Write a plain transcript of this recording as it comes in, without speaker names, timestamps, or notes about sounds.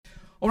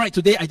All right,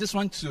 today I just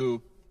want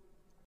to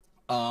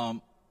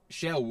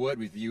share a word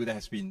with you that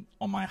has been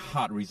on my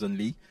heart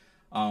recently.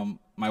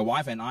 My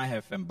wife and I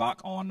have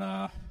embarked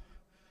on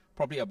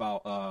probably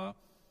about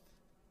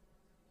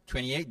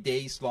 28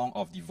 days long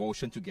of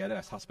devotion together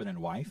as husband and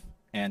wife.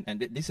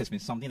 And this has been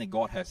something that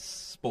God has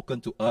spoken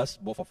to us,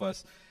 both of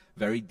us,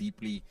 very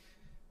deeply.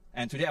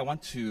 And today I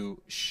want to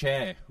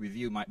share with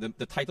you,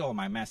 the title of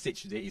my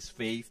message today is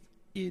Faith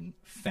in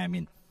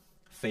Famine.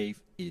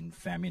 Faith in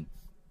Famine.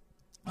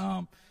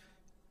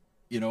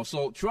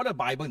 So throughout the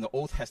Bible in the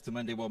Old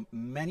Testament, there were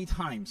many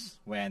times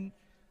when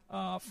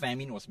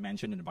famine was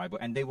mentioned in the Bible.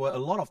 And there were a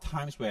lot of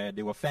times where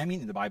there were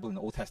famine in the Bible in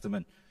the Old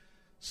Testament.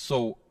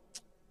 So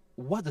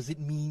what does it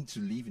mean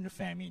to live in a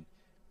famine?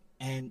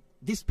 And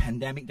this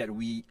pandemic that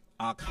we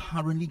are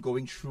currently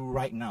going through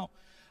right now,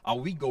 are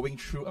we going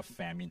through a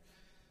famine?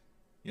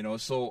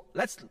 So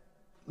let's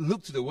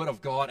look to the Word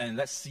of God and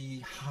let's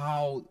see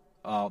how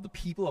the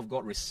people of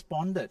God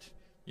responded,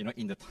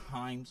 in the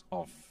times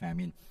of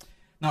famine.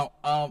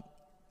 Now,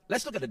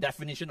 let's look at the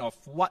definition of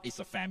what is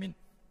a famine.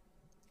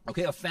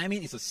 Okay, a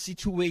famine is a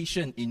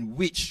situation in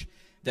which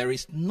there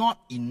is not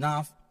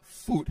enough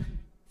food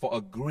for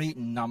a great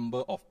number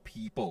of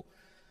people,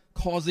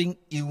 causing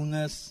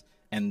illness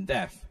and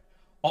death,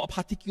 or a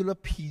particular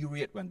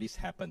period when this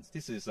happens.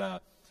 This is a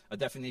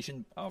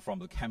definition from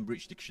the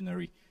Cambridge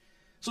Dictionary.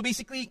 So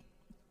basically,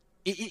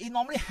 it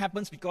normally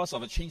happens because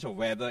of a change of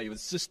weather. It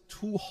was just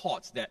too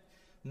hot that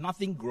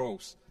nothing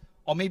grows.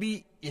 Or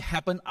maybe it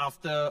happened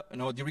after,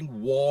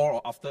 during war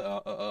or after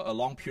a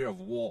long period of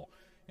war.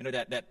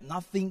 That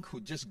nothing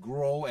could just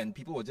grow and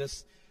people were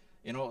just,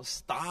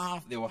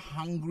 starved. They were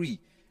hungry.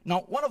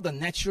 Now, one of the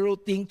natural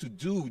things to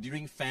do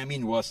during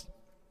famine was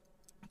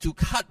to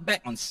cut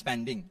back on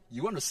spending.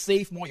 You want to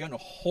save more. You want to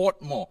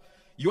hoard more.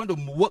 You want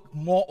to work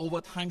more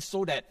overtime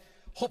so that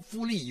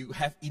hopefully you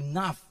have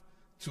enough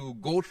to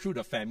go through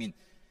the famine.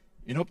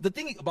 The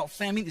thing about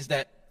famine is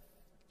that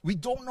we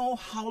don't know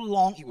how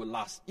long it will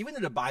last. Even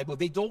in the Bible,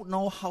 they don't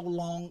know how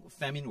long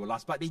famine will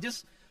last, but they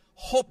just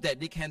hope that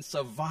they can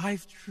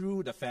survive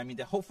through the famine,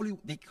 that hopefully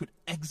they could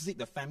exit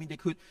the famine, they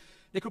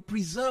could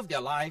preserve their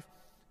life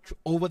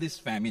over this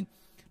famine.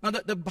 Now,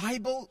 the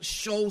Bible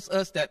shows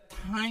us that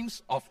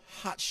times of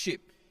hardship,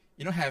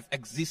 have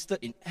existed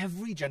in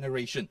every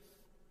generation.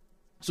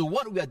 So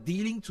what we are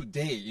dealing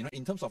today,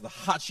 in terms of the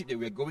hardship that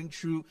we are going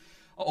through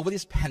over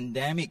this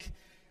pandemic,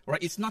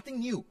 right, it's nothing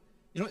new.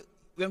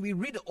 When we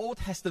read the Old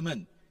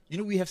Testament,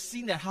 we have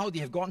seen that how they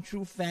have gone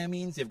through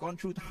famines, they've gone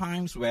through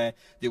times where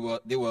they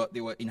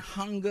were in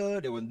hunger,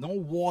 there was no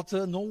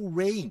water, no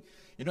rain.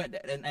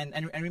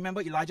 And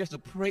remember Elijah has to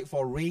pray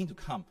for rain to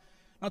come.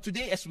 Now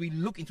today, as we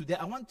look into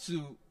that, I want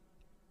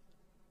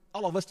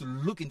all of us to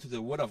look into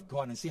the Word of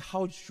God and see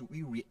how should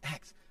we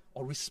react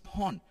or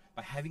respond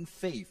by having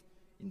faith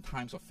in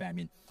times of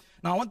famine.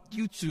 Now I want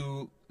you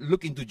to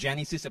look into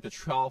Genesis chapter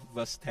 12,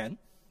 verse 10.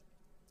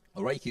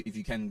 All right, if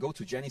you can go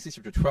to Genesis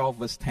chapter 12,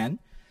 verse 10.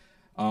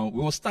 We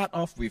will start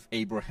off with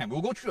Abraham.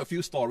 We'll go through a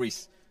few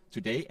stories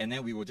today, and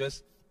then we will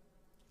just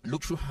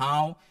look through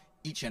how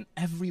each and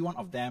every one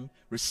of them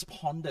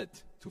responded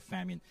to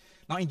famine.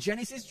 Now, in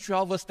Genesis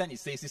 12, verse 10, it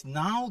says this,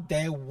 "Now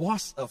there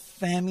was a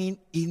famine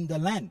in the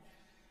land,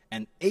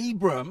 and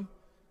Abram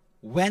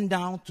went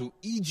down to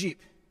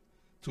Egypt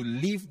to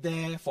live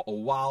there for a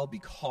while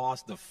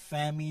because the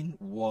famine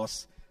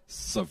was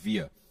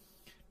severe."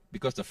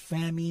 Because the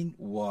famine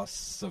was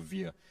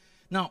severe.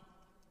 Now,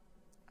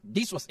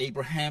 this was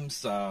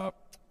Abraham's that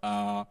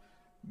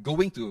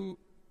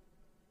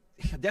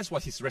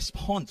was his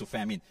response to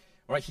famine.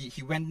 Right?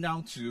 He went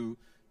down to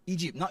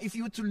Egypt. Now, if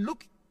you were to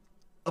look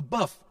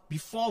above,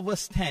 before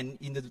verse 10,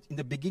 in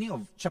the beginning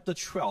of chapter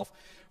 12,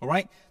 all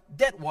right,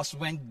 that was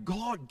when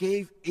God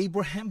gave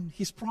Abraham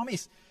his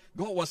promise.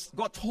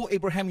 God told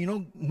Abraham,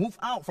 move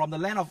out from the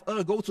land of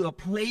Ur, go to a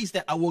place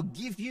that I will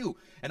give you,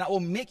 and I will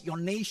make your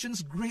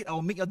nations great, I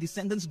will make your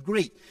descendants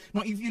great.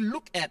 Now, if you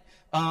look at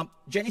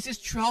Genesis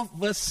 12,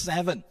 verse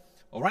 7,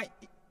 all right,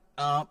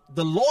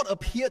 the Lord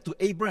appeared to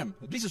Abram.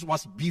 This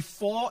was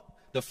before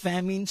the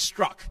famine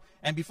struck,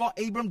 and before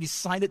Abram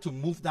decided to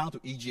move down to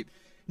Egypt.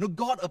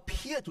 God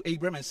appeared to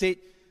Abram and said,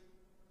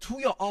 "To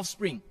your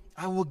offspring,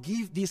 I will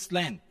give this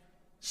land."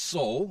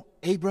 So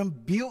Abram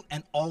built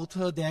an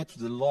altar there to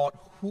the Lord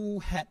who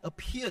had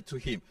appeared to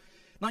him.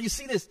 Now you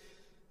see this,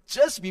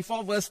 just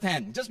before verse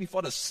 10, just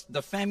before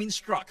the famine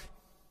struck,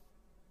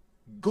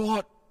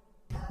 God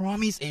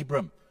promised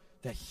Abram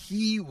that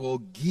he will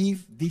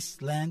give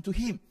this land to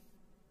him.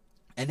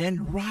 And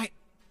then right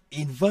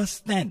in verse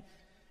 10,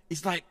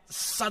 it's like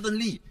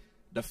suddenly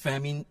the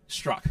famine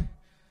struck.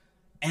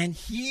 And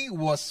he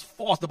was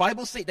forced, the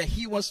Bible said that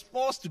he was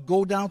forced to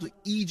go down to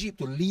Egypt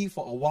to live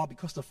for a while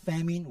because the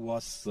famine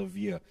was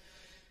severe.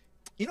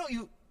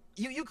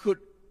 You could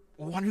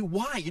wonder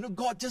why.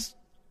 God just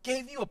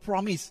gave you a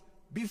promise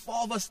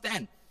before verse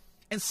 10.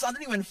 And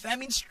suddenly when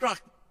famine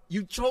struck,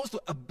 you chose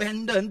to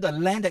abandon the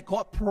land that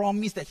God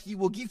promised that he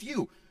will give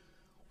you.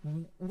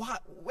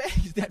 Where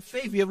is that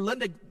faith? We have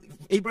learned that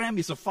Abraham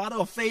is a father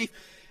of faith.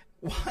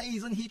 Why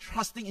isn't he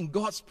trusting in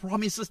God's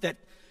promises that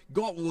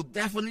God will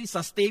definitely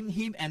sustain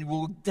him and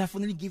will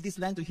definitely give this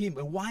land to him.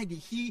 And why did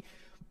he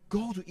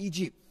go to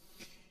Egypt?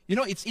 You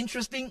know, it's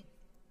interesting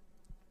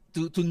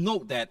to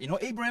note that, you know,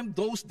 Abraham,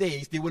 those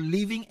days, they were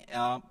living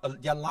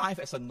their life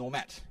as a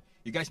nomad.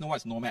 You guys know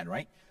what's nomad,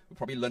 right? We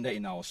probably learned that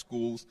in our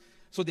schools.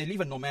 So they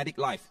live a nomadic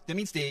life. That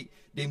means they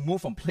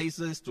move from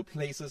places to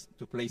places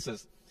to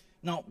places.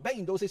 Now, back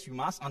in those days, you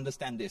must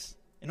understand this.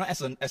 You know,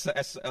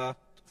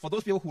 for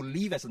those people who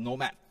live as a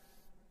nomad,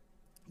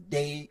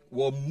 they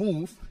will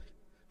move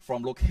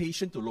from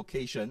location to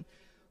location,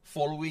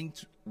 following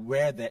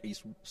where there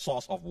is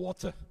source of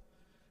water.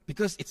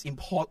 Because it's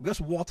important,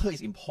 because water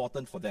is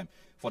important for them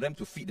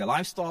to feed their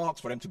livestock,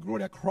 for them to grow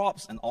their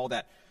crops and all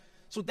that.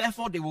 So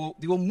therefore, they will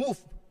move.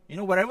 You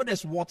know, wherever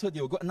there's water,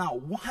 they will go. Now,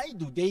 why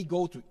do they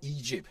go to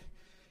Egypt?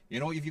 You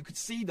know, if you could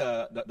see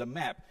the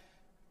map,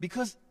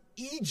 because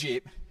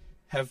Egypt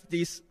have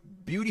this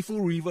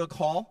beautiful river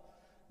called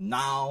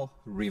Nile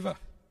River.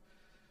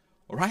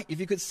 All right, if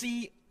you could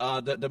see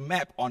the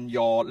map on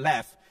your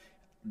left,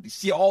 you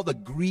see all the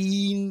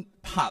green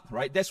part,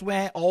 right? That's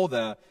where all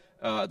the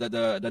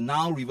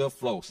Nile River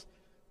flows.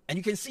 And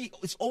you can see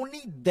it's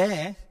only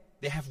there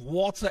they have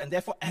water, and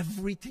therefore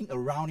everything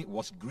around it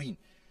was green.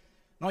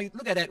 Now you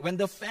look at that, when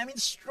the famine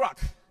struck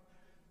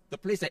the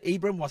place that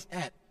Abram was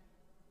at,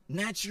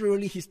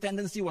 naturally his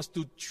tendency was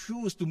to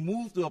choose to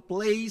move to a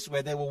place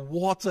where there were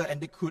water,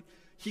 and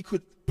he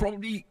could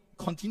probably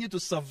continue to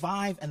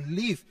survive and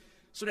live,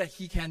 so that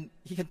he can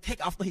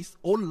take after his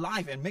own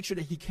life and make sure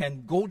that he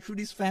can go through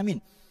this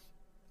famine.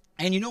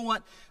 And you know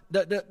what?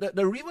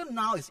 The river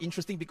now is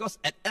interesting because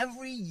at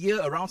every year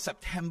around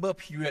September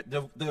period,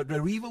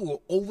 the river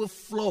will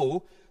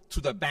overflow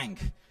to the bank.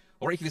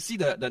 All right, if you see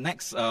the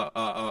next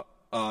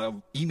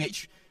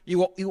image, it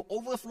will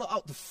overflow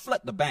out to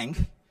flood the bank,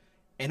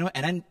 you know,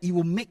 and then it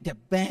will make the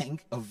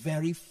bank a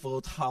very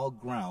fertile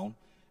ground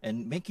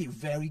and make it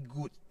very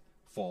good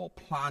for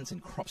plants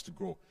and crops to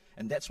grow.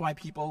 And that's why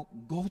people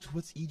go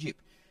towards Egypt.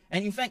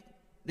 And in fact,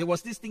 there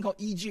was this thing called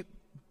Egypt.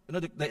 You know,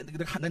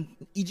 the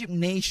Egypt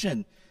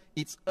nation,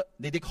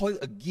 they call it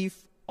a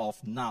gift of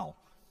Nile.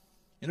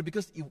 You know,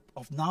 because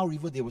of Nile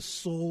River, they were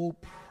so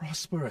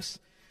prosperous.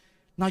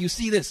 Now you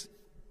see this.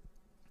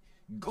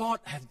 God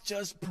had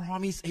just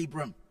promised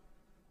Abram.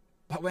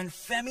 But when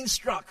famine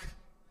struck,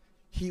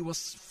 he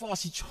was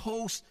forced, he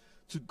chose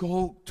to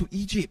go to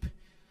Egypt.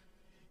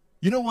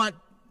 You know what,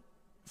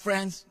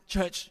 friends,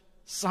 church,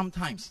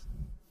 sometimes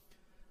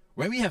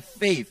when we have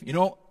faith, you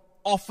know,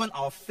 often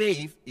our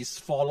faith is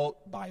followed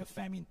by a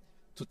famine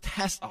to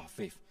test our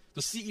faith,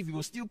 to see if we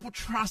will still put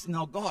trust in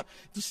our God,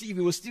 to see if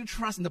we will still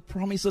trust in the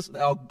promises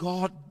that our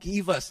God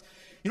gave us.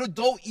 You know,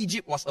 though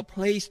Egypt was a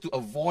place to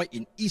avoid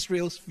in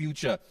Israel's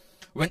future,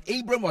 when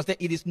Abram was there,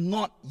 it is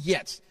not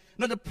yet.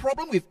 Now, the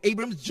problem with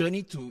Abram's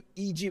journey to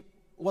Egypt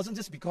wasn't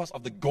just because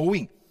of the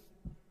going.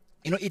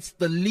 You know, it's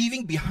the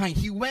leaving behind.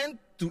 He went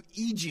to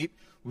Egypt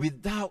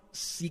without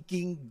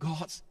seeking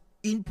God's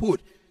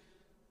input.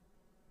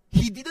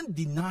 He didn't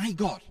deny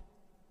God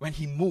when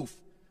he moved,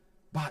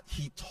 but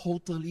he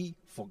totally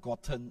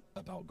forgotten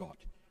about God.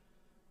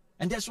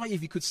 And that's why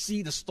if you could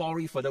see the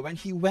story further, when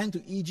he went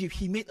to Egypt,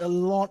 he made a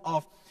lot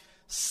of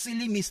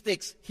silly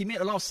mistakes. He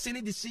made a lot of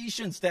silly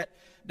decisions that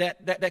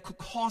could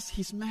cause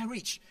his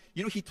marriage.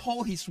 You know, he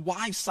told his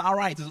wife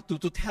Sarai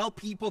to tell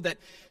people that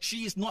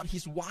she is not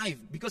his wife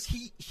because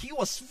he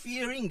was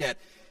fearing that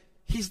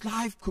his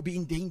life could be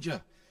in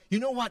danger. You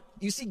know what?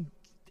 You see,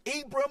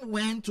 Abram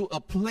went to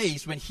a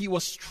place when he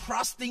was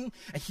trusting,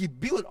 and he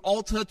built an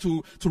altar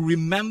to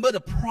remember the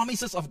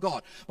promises of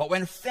God. But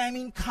when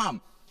famine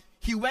came,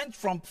 he went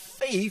from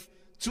faith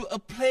to a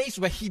place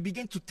where he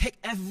began to take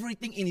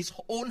everything in his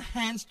own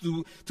hands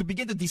to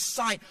begin to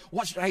decide,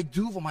 what should I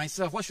do for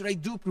myself? What should I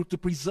do to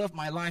preserve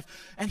my life?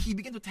 And he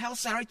began to tell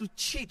Sarai to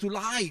cheat, to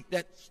lie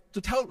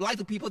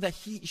to people that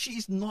she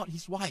is not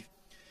his wife.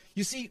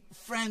 You see,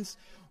 friends,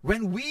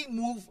 when we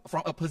move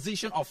from a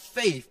position of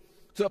faith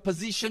to a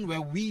position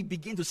where we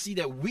begin to see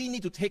that we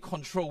need to take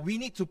control, we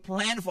need to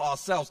plan for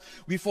ourselves,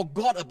 we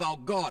forgot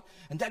about God,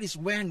 and that is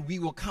when we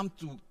will come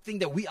to think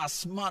that we are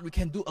smart, we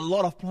can do a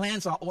lot of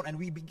plans on our own, and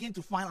we begin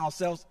to find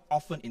ourselves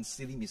often in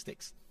silly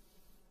mistakes.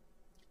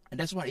 And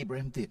that's what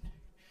Abraham did.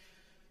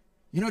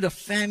 You know, the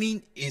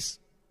famine it's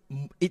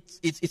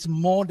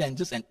more than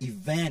just an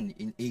event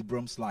in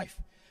Abram's life.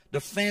 The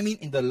famine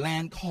in the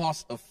land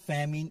caused a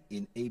famine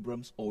in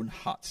Abram's own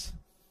heart.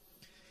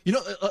 You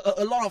know,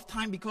 a lot of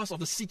time, because of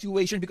the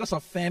situation, because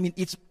of famine,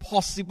 it's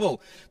possible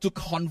to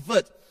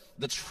convert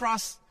the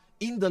trust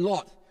in the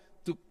Lord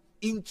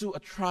into a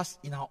trust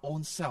in our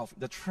own self,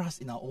 the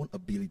trust in our own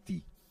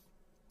ability.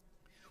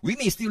 We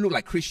may still look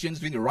like Christians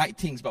doing the right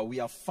things, but we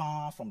are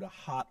far from the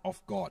heart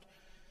of God.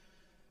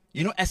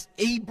 You know, as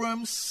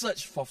Abram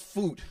searched for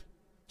food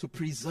to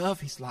preserve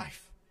his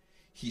life,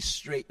 he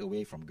strayed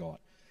away from God.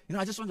 You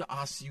know, I just want to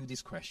ask you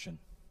this question.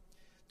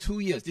 2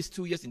 years, these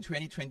 2 years in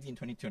 2020 and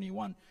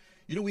 2021,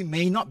 you know, we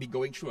may not be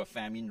going through a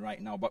famine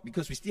right now, but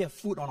because we still have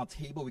food on our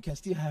table, we can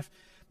still have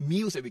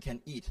meals that we can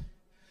eat.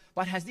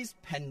 But has this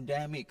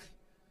pandemic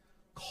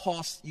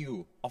caused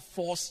you or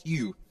forced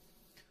you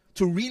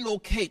to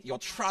relocate your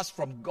trust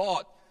from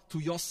God to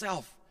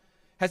yourself?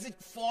 Has it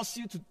forced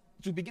you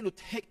to begin to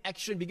take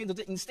action,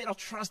 instead of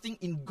trusting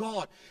in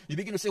God, you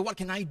begin to say, what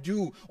can I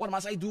do? What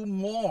must I do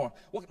more?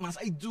 What must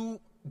I do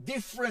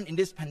different in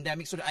this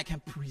pandemic so that I can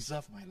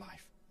preserve my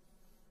life?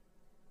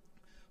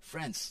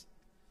 Friends,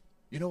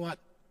 you know what?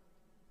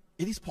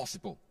 It is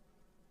possible.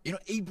 You know,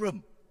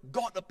 Abram,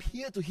 God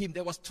appeared to him.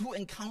 There was 2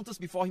 encounters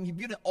before him. He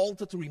built an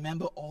altar to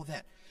remember all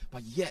that.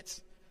 But yet,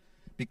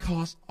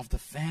 because of the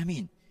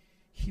famine,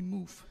 he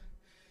moved.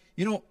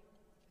 You know,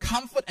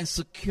 comfort and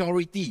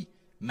security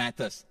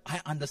matters. I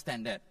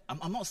understand that.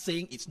 I'm not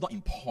saying it's not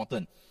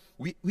important.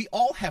 We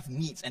all have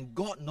needs, and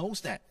God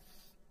knows that.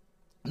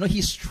 You know,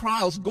 His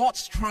trials,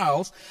 God's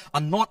trials,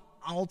 are not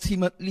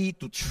ultimately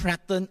to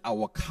threaten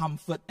our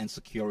comfort and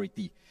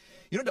security.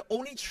 You know, the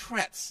only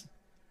threats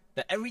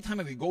that every time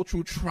we go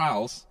through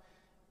trials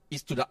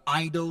is to the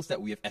idols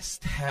that we have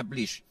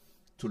established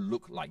to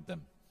look like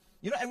them.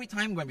 You know, every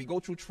time when we go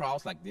through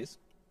trials like this,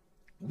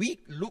 we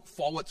look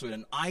forward to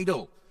an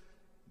idol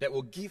that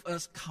will give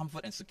us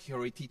comfort and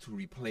security to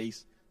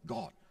replace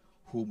God,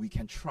 whom we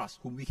can trust,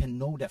 whom we can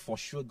know that for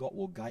sure God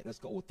will guide us,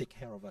 God will take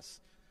care of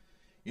us.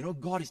 You know,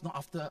 God is not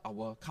after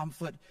our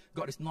comfort.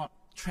 God is not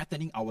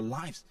threatening our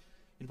lives.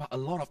 But a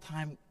lot of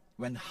time,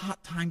 when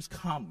hard times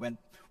come,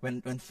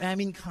 when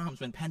famine comes,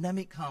 when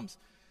pandemic comes,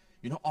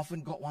 you know,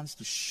 often God wants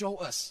to show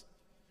us,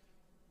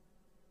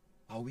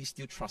 are we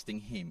still trusting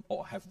Him,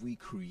 or have we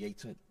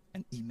created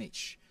an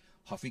image?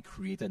 Have we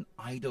created an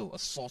idol, a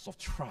source of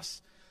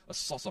trust, a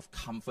source of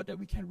comfort that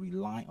we can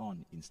rely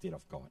on instead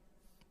of God?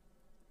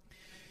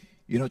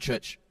 You know,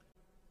 church,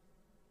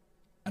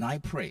 and I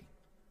pray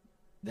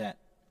that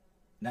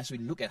as we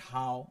look at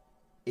how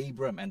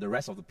Abram and the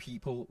rest of the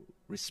people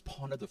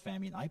responded to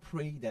famine, I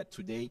pray that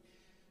today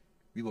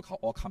we will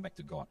all come back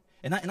to God.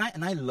 And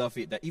I love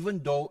it that even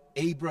though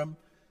Abram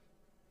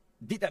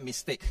did that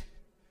mistake,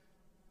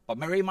 but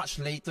very much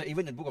later, even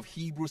in the book of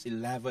Hebrews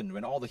 11,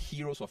 when all the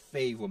heroes of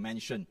faith were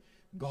mentioned,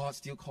 God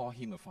still called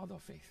him a father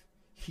of faith.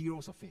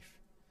 Heroes of faith.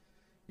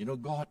 You know,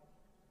 God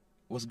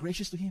was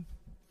gracious to him.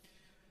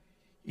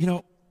 You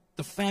know,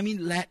 the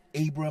famine led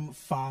Abram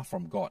far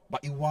from God,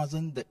 but it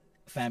wasn't the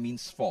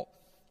famine's fault.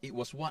 It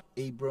was what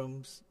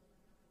Abram's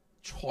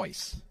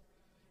choice.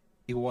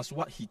 It was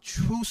what he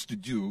chose to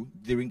do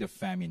during the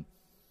famine.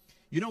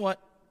 You know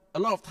what? A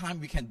lot of time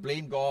we can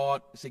blame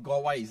God, say,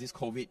 God, why is this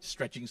COVID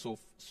stretching so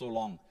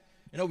long?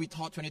 You know, we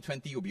thought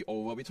 2020 will be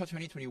over. We thought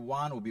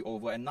 2021 will be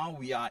over. And now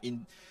we are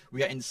in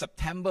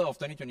September of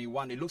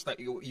 2021. It looks like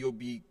it will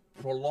be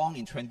prolonged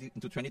into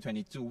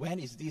 2022. When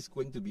is this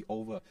going to be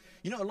over?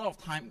 You know, a lot of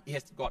time it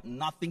has got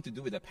nothing to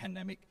do with the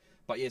pandemic,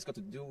 but it has got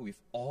to do with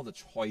all the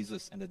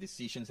choices and the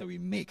decisions that we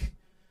make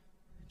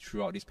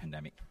throughout this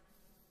pandemic.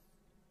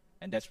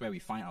 And that's where we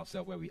find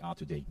ourselves where we are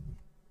today.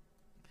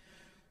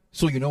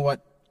 So you know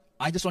what?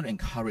 I just want to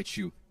encourage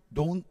you.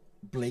 Don't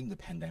blame the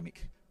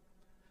pandemic.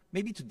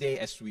 Maybe today,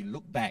 as we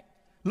look back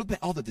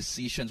all the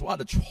decisions, what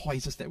are the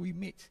choices that we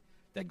made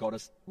that got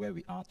us where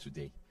we are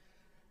today?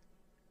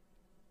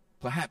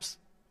 Perhaps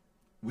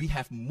we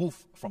have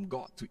moved from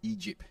God to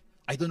Egypt.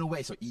 I don't know where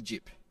is your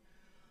Egypt.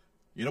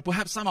 You know,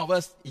 perhaps some of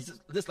us, it's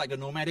just like the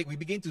nomadic, we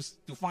begin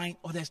to find,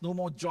 there's no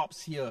more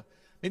jobs here.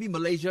 Maybe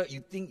Malaysia,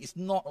 you think it's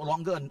not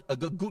longer a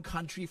good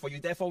country for you.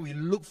 Therefore,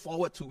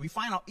 we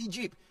find out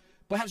Egypt.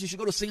 Perhaps you should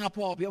go to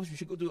Singapore. Perhaps you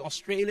should go to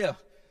Australia.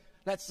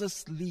 Let's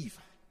just leave.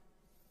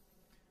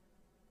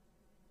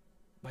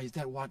 But is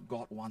that what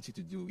God wants you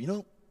to do? You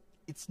know,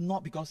 it's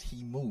not because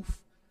He moved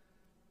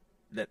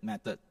that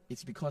mattered.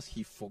 It's because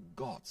He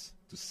forgot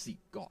to seek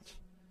God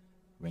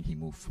when He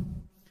moved.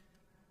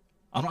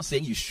 I'm not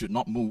saying you should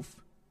not move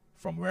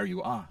from where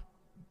you are.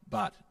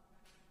 But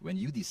when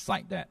you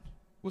decide that,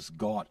 was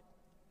God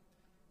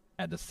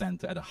at the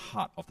center, at the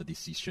heart of the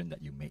decision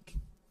that you make?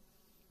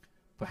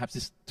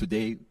 Perhaps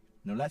today,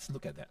 let's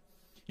look at that.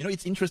 You know,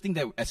 it's interesting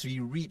that as we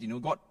read,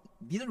 God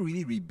didn't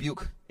really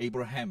rebuke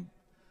Abraham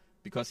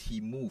because he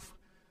moved,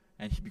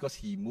 because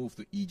he moved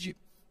to Egypt.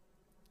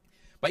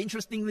 But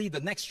interestingly, the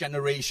next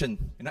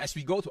generation, as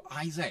we go to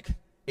Isaac,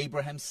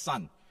 Abraham's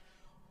son.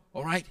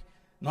 All right,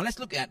 now let's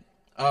look at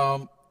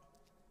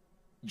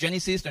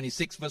Genesis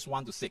 26, verse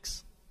 1 to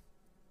 6.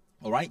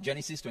 All right,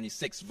 Genesis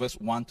 26, verse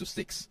 1 to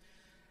 6.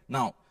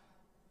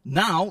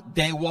 Now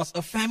there was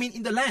a famine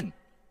in the land.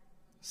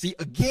 See,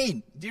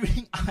 again,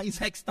 during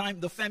Isaac's time,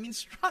 the famine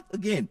struck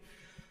again.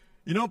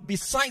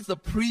 Besides the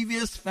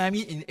previous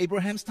famine in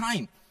Abraham's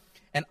time.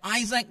 And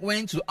Isaac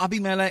went to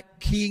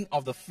Abimelech, king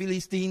of the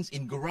Philistines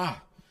in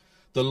Gerar.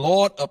 The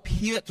Lord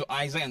appeared to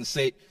Isaac and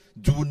said,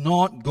 do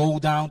not go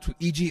down to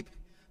Egypt.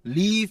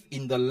 Live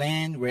in the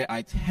land where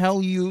I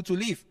tell you to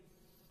live.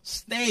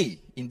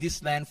 Stay in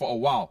this land for a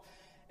while,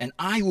 and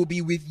I will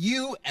be with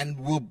you and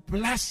will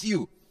bless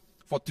you.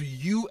 For to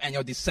you and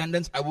your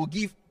descendants I will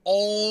give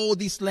all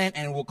this land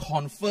and will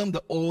confirm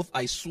the oath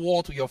I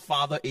swore to your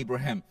father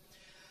Abraham.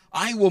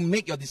 I will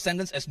make your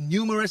descendants as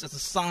numerous as the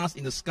stars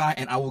in the sky,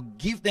 and I will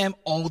give them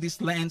all these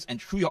lands,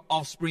 and through your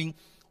offspring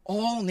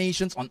all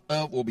nations on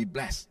earth will be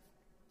blessed.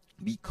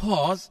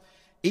 Because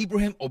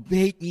Abraham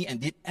obeyed me and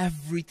did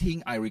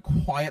everything I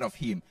required of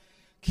him,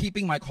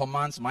 keeping my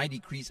commands, my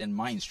decrees, and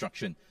my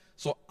instruction.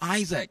 So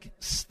Isaac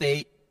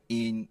stayed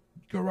in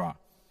Gerar.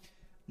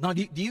 Now,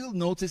 do you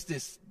notice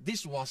this?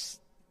 This was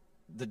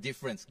the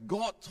difference.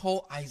 God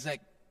told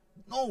Isaac,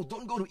 no,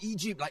 don't go to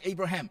Egypt like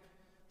Abraham.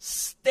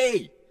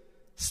 Stay.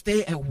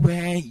 Stay at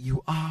where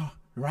you are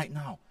right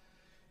now.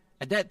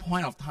 At that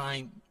point of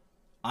time,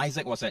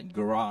 Isaac was at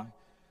Gerar,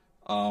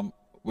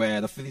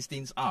 where the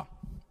Philistines are.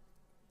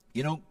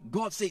 You know,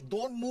 God said,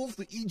 don't move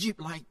to Egypt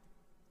like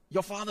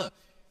your father.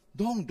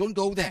 Don't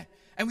go there.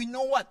 And we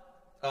know what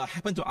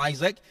happened to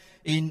Isaac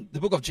in the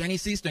book of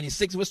Genesis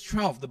 26 verse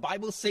 12. The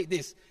Bible said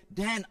this,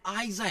 then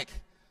Isaac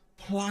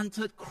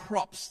planted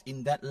crops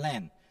in that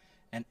land,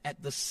 and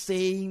at the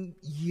same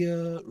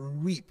year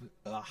reaped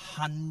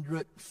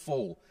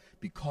 100-fold,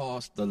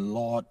 because the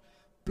Lord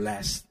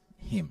blessed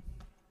him.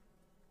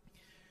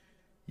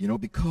 You know,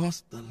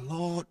 because the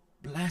Lord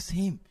blessed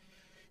him.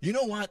 You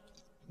know what?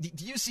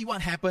 Do you see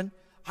what happened?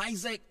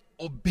 Isaac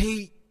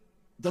obeyed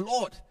the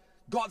Lord.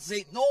 God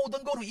said, no,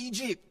 don't go to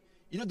Egypt.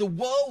 You know, the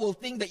world will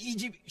think that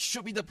Egypt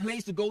should be the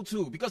place to go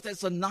to, because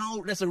there's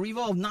a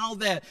river of Nile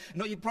there. You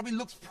know, it probably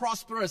looks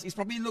prosperous. It's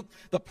probably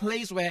the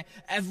place where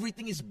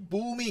everything is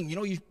booming. You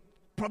know,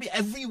 probably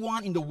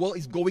everyone in the world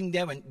is going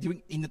there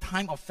in the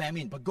time of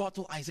famine. But God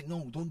told Isaac,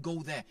 no, don't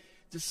go there.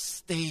 Just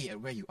stay at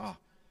where you are.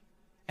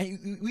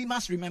 And we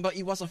must remember,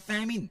 it was a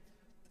famine.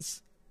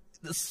 It's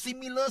the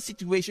similar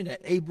situation that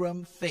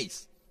Abram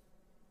faced.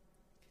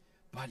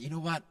 But you know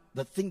what?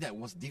 The thing that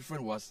was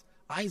different was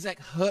Isaac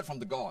heard from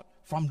God,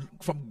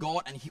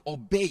 and he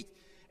obeyed.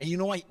 And you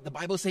know what? The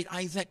Bible said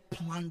Isaac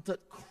planted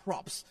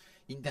crops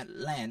in that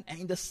land, and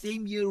in the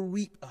same year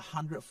reaped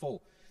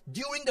 100-fold.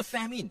 During the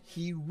famine,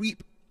 he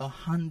reaped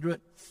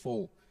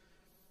 100-fold.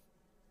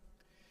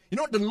 You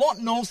know, the Lord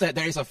knows that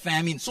there is a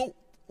famine. So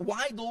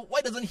why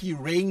doesn't he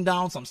rain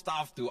down some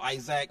stuff to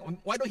Isaac?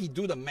 Why don't he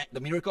do the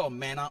miracle of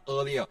manna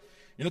earlier?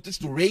 You know,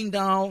 just to rain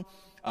down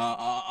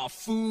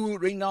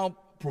food, rain down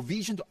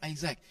provision to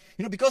Isaac.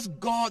 You know, because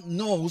God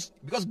knows,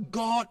 because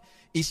God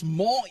is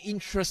more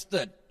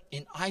interested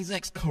in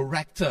Isaac's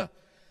character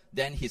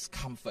than his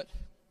comfort.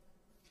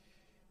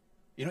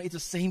 You know, it's the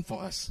same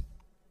for us.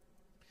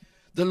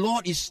 The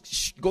Lord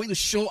is going to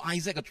show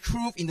Isaac a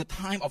truth in the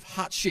time of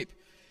hardship.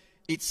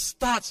 It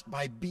starts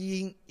by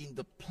being in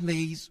the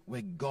place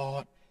where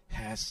God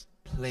has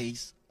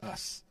placed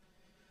us.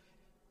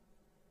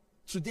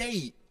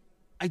 Today,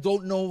 I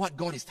don't know what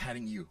God is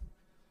telling you.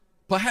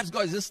 Perhaps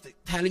God is just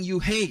telling you,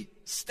 hey,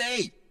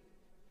 stay.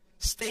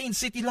 Stay in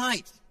City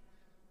Light.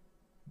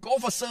 Go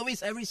for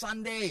service every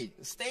Sunday.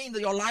 Stay in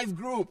your life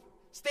group.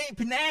 Stay in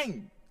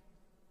Penang.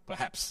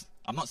 Perhaps.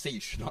 I'm not saying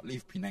you should not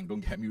leave Penang,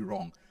 don't get me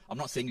wrong. I'm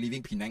not saying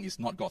leaving Penang is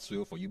not God's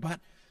will for you. But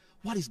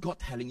what is God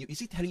telling you? Is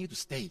He telling you to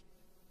stay?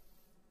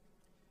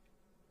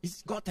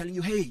 Is God telling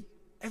you, hey,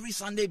 every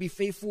Sunday be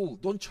faithful.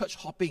 Don't church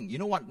hopping. You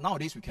know what?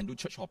 Nowadays we can do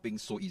church hopping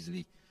so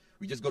easily.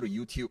 We just go to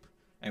YouTube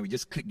and we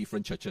just click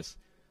different churches.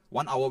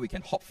 1 hour we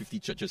can hop 50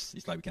 churches.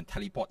 It's like we can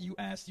teleport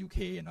US,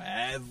 UK, and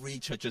every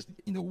churches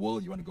in the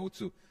world you want to go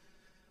to.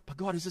 But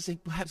God is just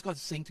saying, perhaps God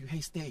is saying to you, hey,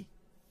 stay.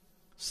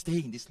 Stay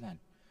in this land.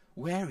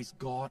 Where is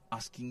God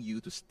asking you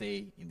to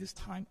stay in this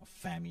time of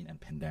famine and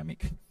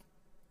pandemic?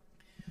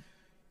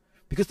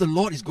 Because the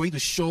Lord is going to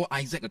show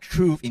Isaac a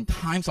truth in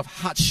times of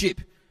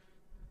hardship.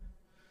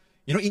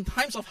 You know, in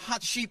times of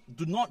hardship,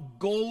 do not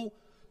go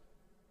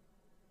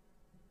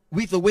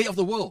with the way of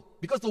the world.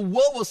 Because the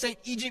world will say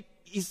Egypt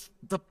is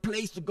the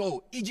place to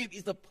go. Egypt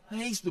is the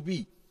place to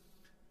be.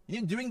 You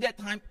know, during that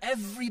time,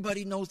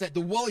 everybody knows that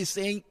the world is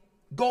saying,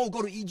 go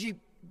to Egypt.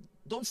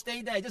 Don't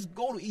stay there. Just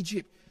go to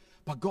Egypt.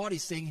 But God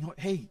is saying,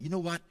 hey, you know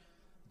what?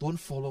 Don't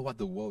follow what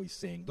the world is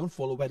saying. Don't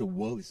follow where the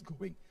world is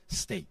going.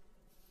 Stay.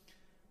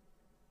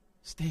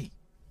 Stay.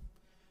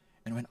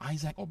 And when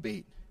Isaac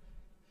obeyed,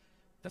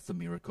 that's the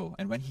miracle.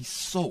 And when he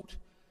sowed,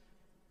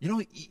 you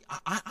know,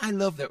 I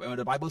love that when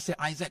the Bible says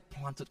Isaac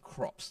planted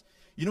crops.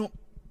 You know,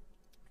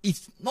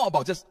 it's not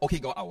about just, okay,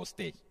 God, I will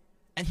stay.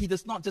 And he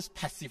does not just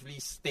passively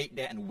stay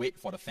there and wait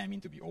for the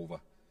famine to be over.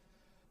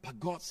 But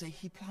God said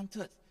he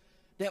planted.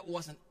 There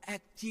was an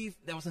active,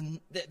 there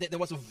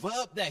was a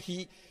verb there.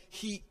 He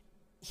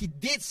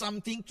did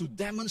something to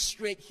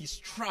demonstrate his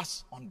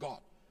trust on God.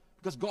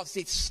 Because God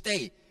said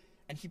stay.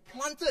 And he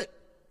planted.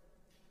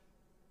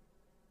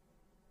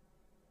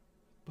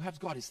 Perhaps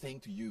God is saying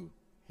to you,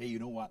 hey, you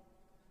know what?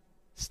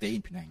 Stay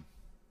in Penang.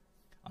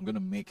 I'm going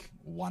to make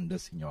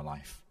wonders in your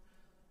life.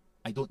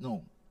 I don't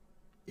know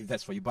if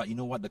that's for you, but you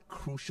know what? The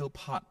crucial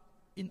part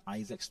in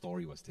Isaac's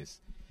story was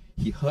this.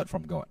 He heard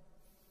from God.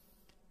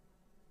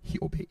 He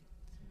obeyed.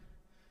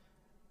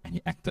 And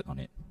he acted on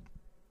it.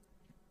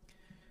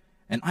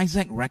 And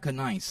Isaac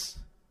recognized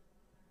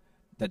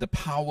that the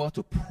power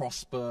to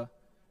prosper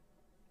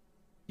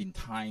in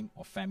time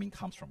of famine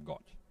comes from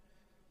God.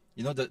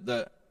 You know,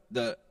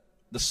 the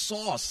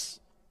source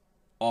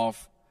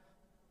of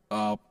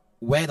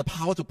where the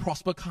power to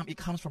prosper comes, it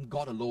comes from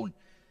God alone.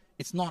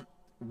 It's not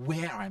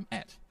where I'm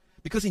at.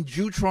 Because in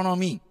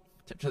Deuteronomy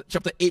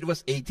chapter 8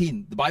 verse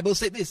 18, the Bible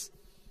said this,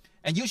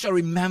 And you shall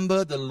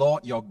remember the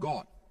Lord your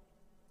God,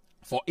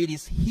 for it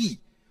is He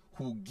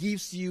who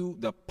gives you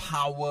the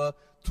power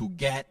to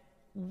get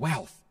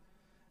wealth,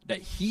 that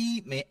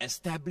He may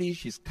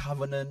establish His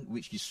covenant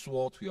which He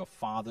swore to your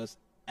fathers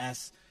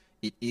as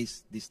it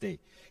is this day.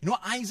 You know,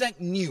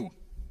 Isaac knew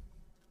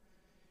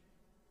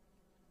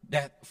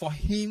that for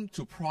him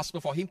to prosper,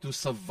 for him to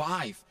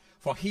survive,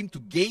 for him to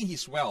gain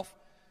his wealth,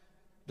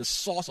 the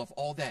source of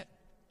all that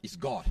is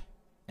God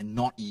and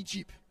not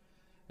Egypt.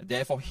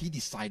 Therefore, he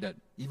decided,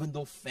 even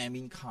though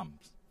famine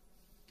comes,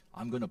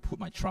 I'm going to put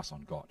my trust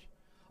on God.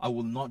 I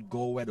will not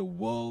go where the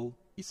world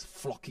is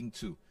flocking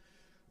to.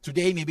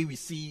 Today, maybe we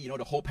see,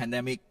 the whole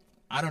pandemic.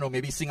 I don't know,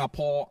 maybe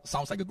Singapore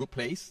sounds like a good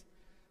place.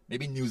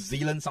 Maybe New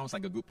Zealand sounds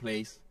like a good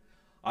place.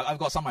 I've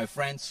got some of my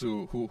friends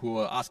who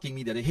are asking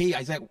me that, hey,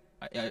 Isaac,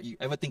 are you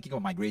ever thinking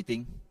of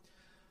migrating?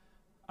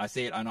 I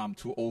said, I know I'm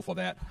too old for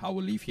that. I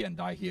will live here and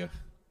die here.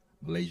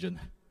 Malaysian.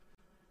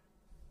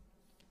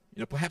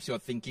 Perhaps you're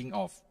thinking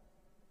of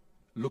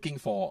looking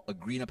for a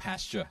greener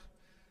pasture.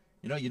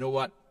 You know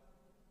what?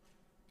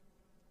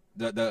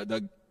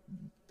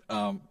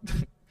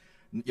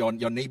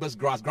 Your neighbor's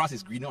grass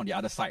is greener on the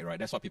other side, right?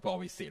 That's what people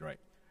always say, right?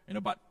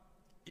 But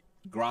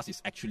grass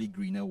is actually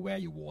greener where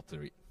you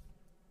water it.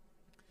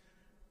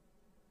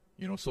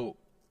 So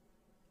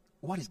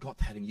what is God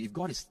telling you? If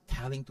God is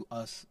telling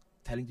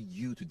to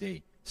you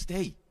today,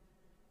 stay,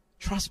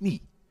 trust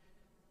me.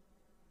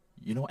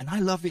 And I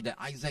love it that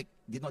Isaac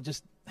did not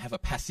just have a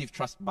passive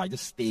trust by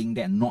just staying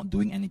there and not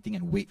doing anything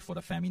and wait for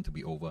the famine to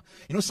be over.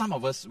 Some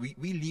of us,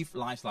 we live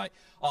lives like,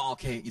 oh,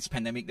 okay, it's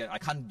pandemic, that I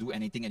can't do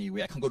anything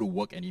anyway. I can't go to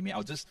work anyway.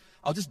 I'll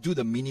just do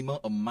the minimal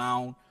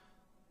amount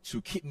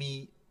to keep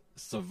me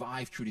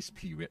survive through this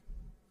period.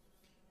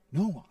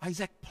 No,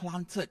 Isaac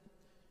planted.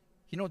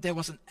 There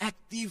was an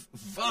active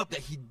verb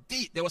that he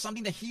did. There was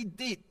something that he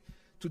did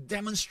to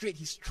demonstrate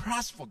his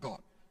trust for God.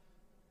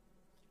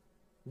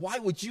 Why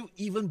would you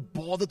even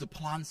bother to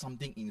plant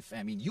something in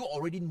famine? You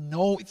already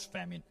know it's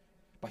famine.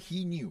 But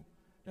he knew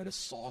that the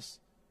source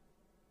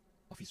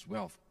of his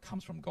wealth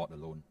comes from God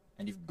alone.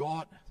 And if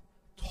God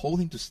told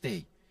him to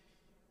stay,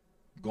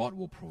 God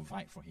will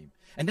provide for him.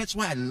 And that's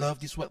why I love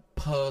this word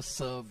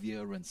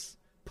perseverance.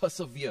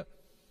 Persevere.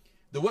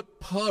 The word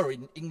per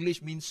in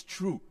English means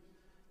true.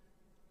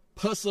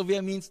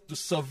 Persevere means to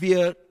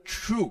persevere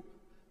through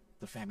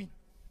the famine.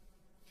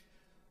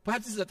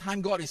 Perhaps this is the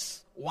time God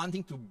is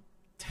wanting to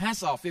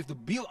test our faith, to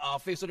build our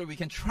faith, so that we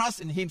can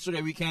trust in Him, so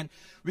that we can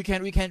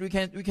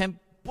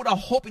put our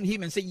hope in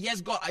Him and say,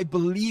 yes, God, I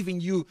believe in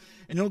you.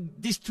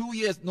 These 2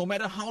 years, no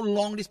matter how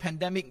long this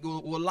pandemic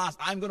will last,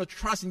 I'm going to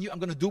trust in you. I'm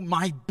going to do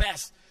my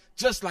best,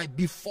 just like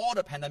before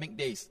the pandemic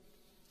days.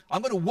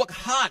 I'm going to work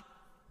hard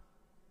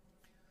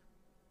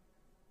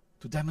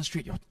to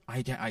demonstrate your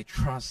idea. I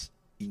trust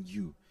in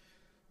you.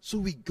 So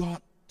we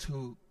got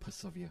to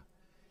persevere.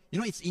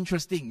 It's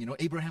interesting.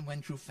 Abraham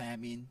went through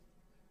famine.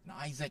 And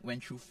Isaac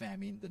went through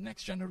famine, the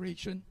next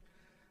generation.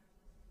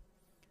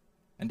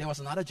 And there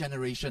was another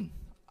generation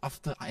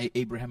after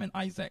Abraham and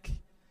Isaac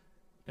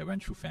that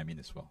went through famine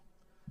as well.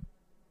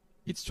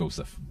 It's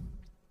Joseph.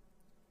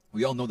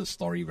 We all know the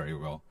story very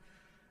well,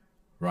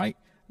 right?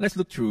 Let's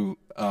look through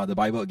the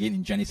Bible again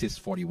in Genesis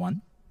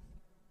 41.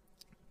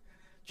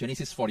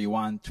 Genesis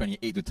 41,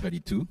 28 to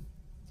 32.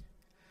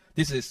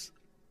 This is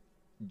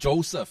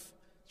Joseph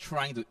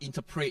trying to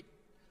interpret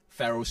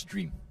Pharaoh's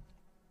dream.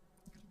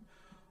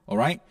 All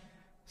right?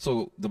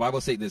 So the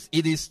Bible says this.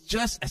 It is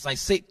just as I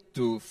said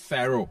to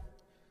Pharaoh.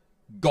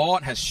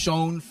 God has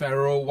shown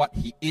Pharaoh what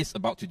he is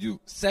about to do.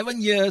 7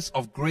 years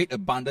of great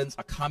abundance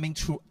are coming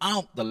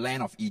throughout the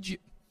land of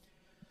Egypt.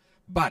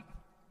 But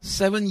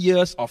 7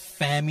 years of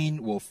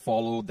famine will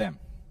follow them.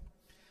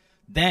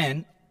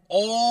 Then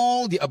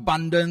all the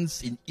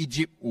abundance in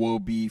Egypt will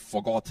be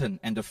forgotten,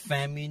 and the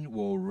famine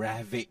will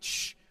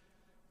ravage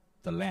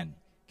the land.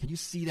 Can you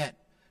see that?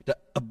 The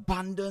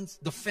abundance,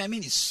 the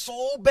famine is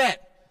so bad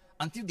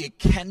until they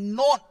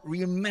cannot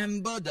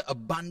remember the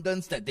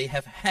abundance that they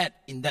have had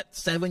in that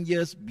 7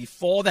 years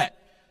before that.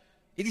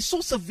 It is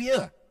so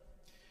severe.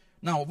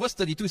 Now, verse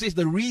 32 says,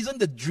 the reason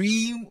the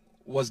dream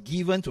was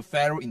given to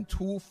Pharaoh in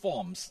two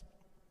forms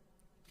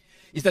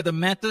is that the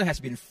matter has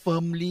been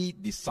firmly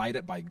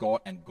decided by God,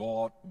 and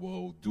God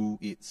will do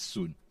it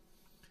soon.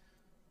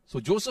 So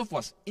Joseph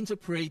was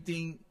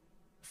interpreting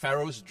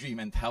Pharaoh's dream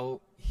and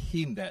tell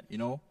him that,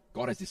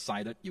 God has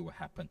decided it will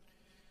happen.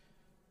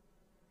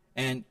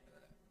 And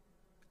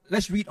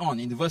let's read on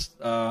in verse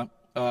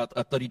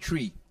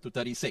 33 to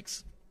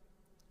 36.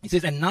 It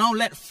says, and now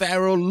let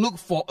Pharaoh look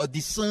for a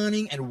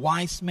discerning and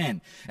wise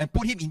man and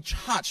put him in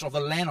charge of the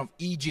land of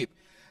Egypt.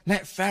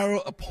 Let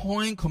Pharaoh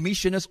appoint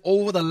commissioners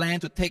over the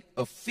land to take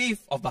a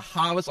fifth of the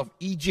harvest of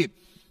Egypt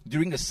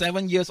during the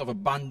 7 years of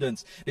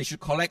abundance. They should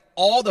collect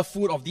all the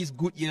food of these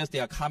good years they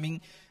are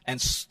coming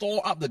and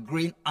store up the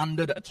grain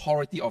under the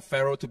authority of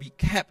Pharaoh to be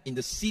kept in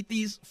the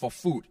cities for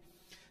food.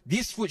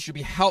 This food should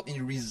be held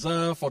in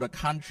reserve for the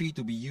country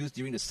to be used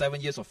during the 7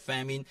 years of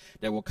famine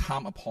that will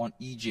come upon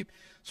Egypt,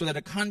 so that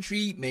the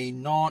country may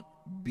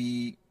not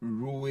be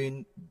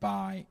ruined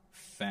by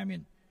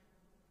famine.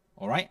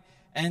 All right?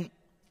 And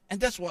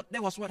that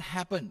was what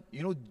happened.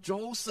 You know,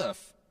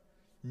 Joseph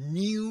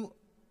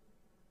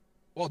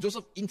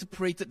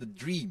interpreted the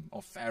dream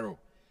of Pharaoh.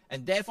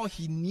 And therefore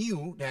he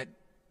knew that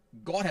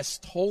God has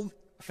told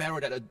Pharaoh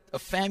that a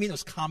famine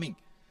was coming.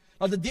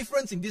 Now the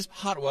difference in this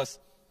part was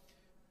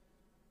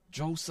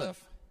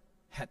Joseph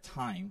had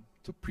time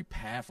to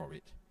prepare for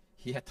it.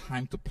 He had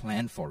time to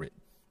plan for it.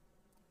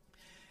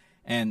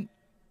 And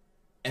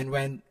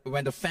when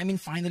the famine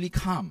finally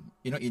came,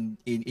 you know,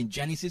 in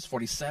Genesis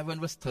 47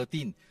 verse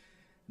 13,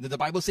 the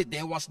Bible said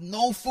there was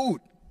no food.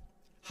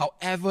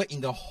 However,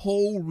 in the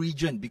whole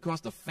region,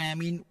 because the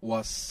famine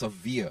was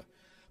severe,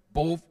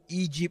 both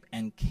Egypt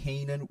and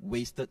Canaan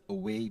wasted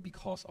away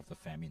because of the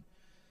famine.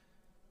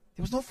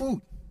 There was no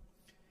food.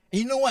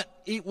 And you know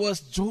what? It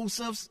was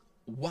Joseph's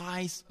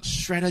wise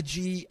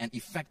strategy and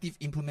effective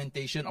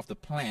implementation of the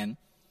plan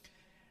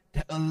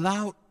that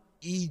allowed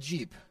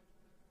Egypt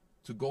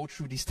to go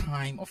through this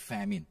time of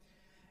famine.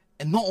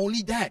 And not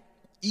only that,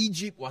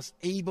 Egypt was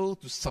able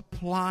to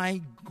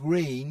supply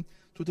grain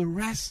to the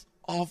rest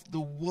of the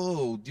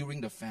world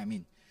during the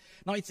famine.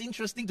 Now it's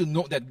interesting to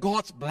note that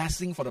God's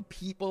blessing for the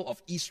people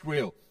of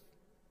Israel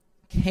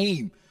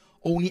came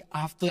only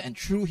after and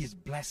through his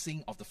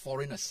blessing of the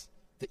foreigners,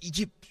 the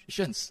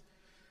Egyptians.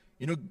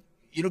 You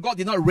know, God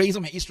did not raise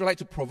up an Israelite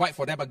to provide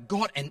for them, but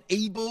God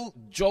enabled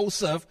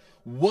Joseph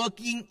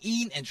working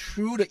in and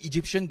through the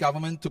Egyptian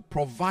government to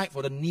provide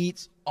for the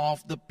needs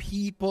of the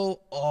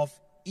people of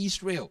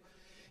Israel.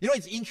 You know,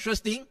 it's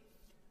interesting.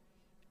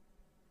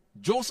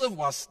 Joseph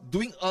was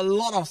doing a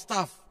lot of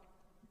stuff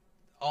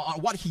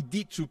on what he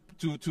did to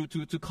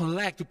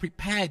collect, to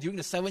prepare during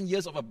the 7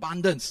 years of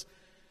abundance.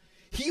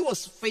 He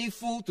was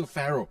faithful to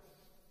Pharaoh.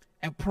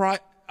 And prior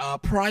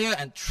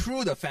and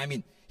through the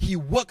famine, he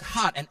worked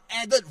hard and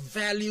added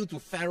value to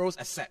Pharaoh's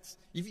assets.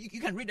 If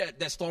you can read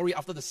that story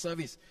after the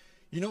service.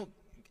 You know,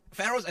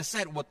 Pharaoh's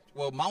assets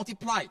were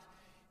multiplied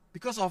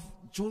because of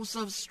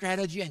Joseph's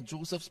strategy and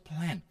Joseph's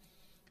plan.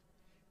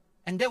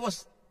 And that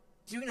was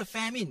during the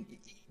famine,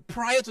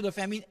 prior to the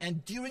famine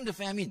and during the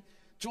famine.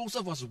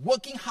 Joseph was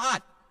working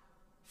hard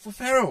for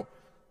Pharaoh.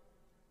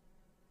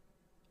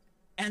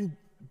 And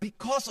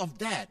because of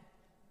that,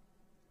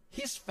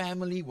 his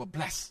family were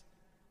blessed.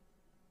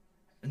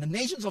 And the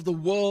nations of the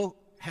world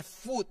have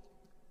food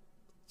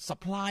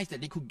supplies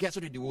that they could get so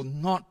that they will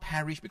not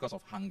perish because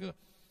of hunger.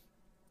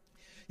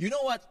 You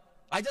know what?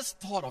 I just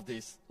thought of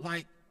this.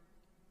 Like,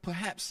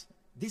 perhaps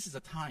this is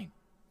a time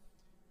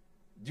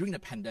during the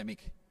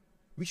pandemic,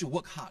 we should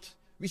work hard.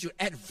 We should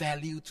add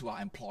value to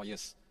our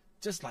employers,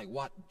 just like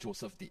what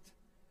Joseph did.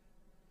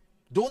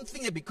 Don't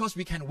think that because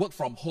we can work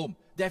from home,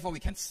 therefore we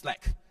can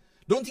slack.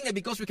 Don't think that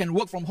because we can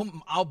work from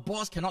home, our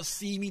boss cannot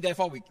see me,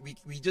 therefore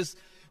we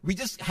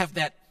just have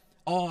that,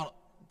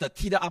 the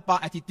tida apa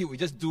attitude. We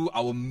just do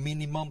our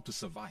minimum to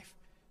survive.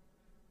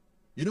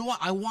 You know what?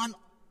 I want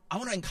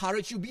to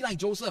encourage you, be like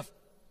Joseph.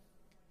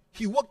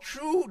 He worked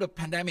through the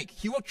pandemic.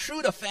 He worked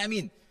through the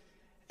famine.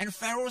 And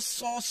Pharaoh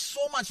saw so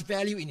much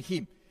value in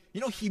him. You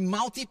know, he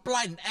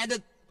multiplied and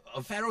added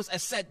Pharaoh's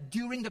asset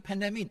during the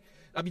pandemic.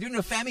 During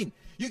the famine.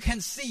 You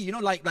can see, you know,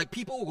 like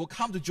people will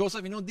come to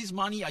Joseph, you know, this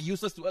money are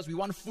useless to us. We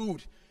want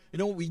food. You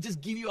know, we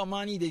just give you our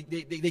money.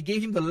 They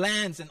gave him the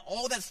lands and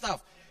all that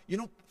stuff. You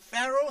know,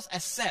 Pharaoh's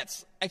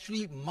assets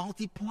actually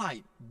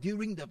multiplied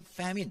during the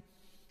famine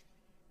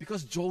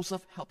because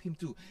Joseph helped him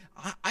too.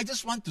 I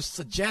just want to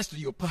suggest to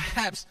you,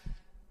 perhaps,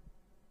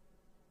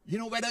 you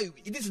know, whether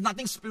this is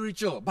nothing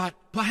spiritual, but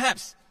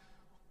perhaps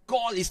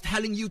God is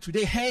telling you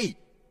today, hey,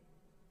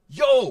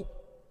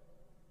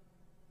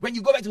 when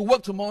you go back to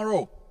work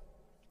tomorrow,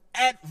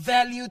 add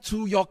value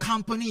to your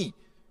company.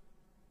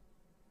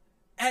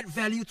 Add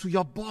value to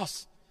your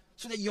boss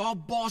so that your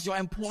boss, your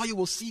employer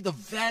will see the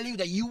value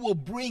that you will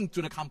bring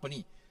to the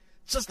company.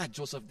 Just like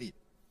Joseph did.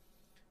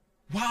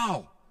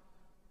 Wow.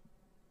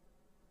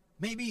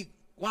 Maybe,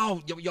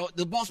 wow,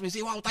 the boss may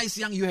say, wow, Tai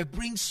Siang, you have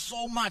bring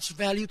so much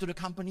value to the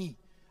company.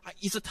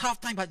 It's a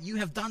tough time, but you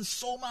have done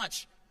so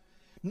much.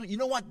 You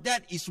know what?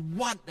 That is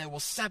what that will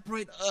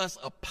separate us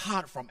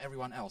apart from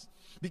everyone else.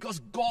 Because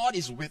God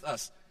is with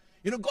us.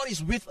 You know, God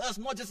is with us,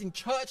 not just in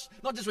church,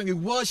 not just when we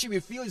worship, we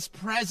feel His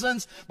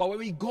presence, but when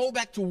we go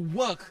back to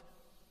work,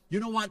 you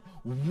know what?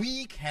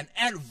 We can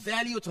add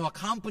value to our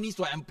companies,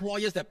 to our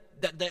employers,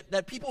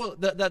 that people,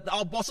 that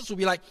our bosses will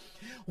be like,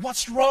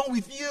 what's wrong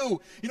with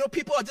you? You know,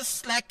 people are just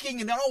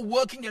slacking and they're not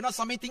working, they're not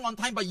submitting on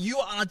time, but you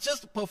are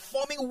just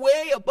performing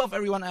way above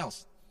everyone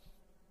else.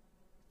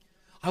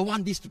 I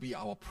want this to be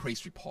our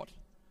praise report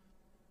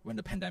when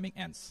the pandemic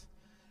ends.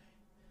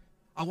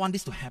 I want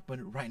this to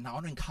happen right now. I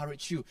want to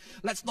encourage you.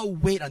 Let's not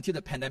wait until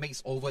the pandemic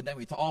is over. Then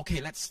we thought, okay,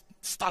 let's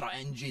start our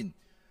engine.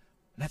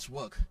 Let's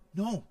work.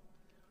 No.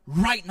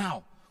 Right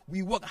now.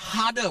 We work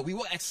harder. We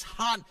work as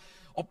hard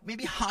or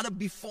maybe harder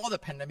before the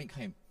pandemic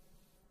came.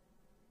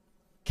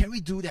 Can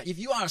we do that? If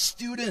you are a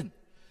student,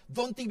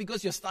 don't think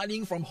because you're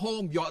studying from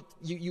home,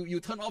 you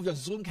turn off your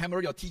Zoom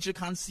camera, your teacher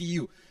can't see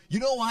you. You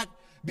know what?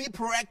 Be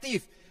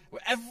proactive.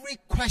 Every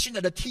question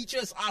that the teacher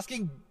is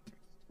asking,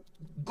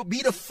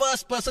 be the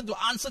first person to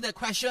answer that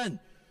question.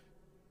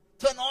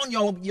 Turn on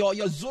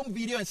your Zoom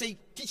video and say,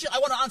 teacher, I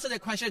want to answer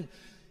that question.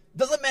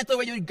 Doesn't matter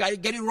whether you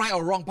get it right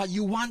or wrong, but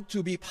you want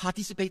to be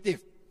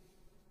participative.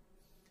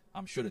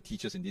 I'm sure the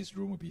teachers in this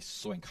room will be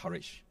so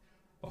encouraged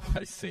of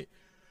what I say.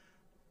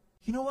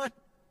 You know what?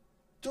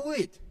 Do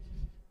it.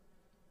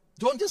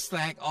 Don't just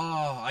like,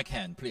 oh, I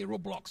can play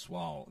Roblox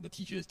while the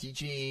teacher is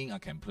teaching. I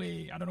can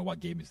play, I don't know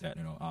what game is that,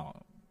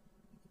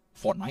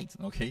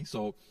 Fortnite. Okay,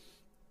 so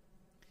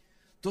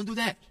don't do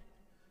that.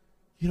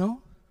 Be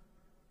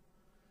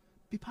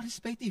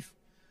participative.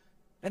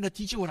 And the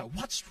teacher was like,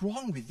 what's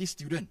wrong with this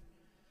student?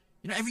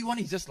 Everyone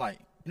is just like,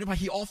 but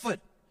he offered.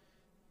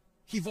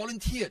 He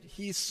volunteered.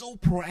 He is so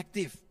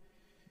proactive.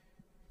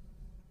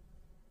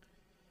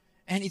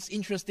 And it's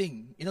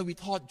interesting. We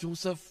thought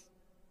Joseph,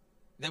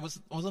 there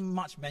wasn't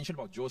much mention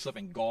about Joseph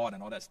and God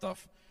and all that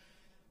stuff.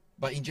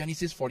 But in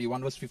Genesis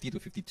 41, verse 50 to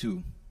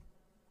 52,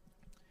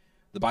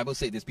 the Bible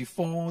said this: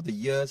 before the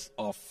years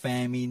of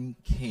famine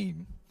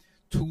came,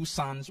 2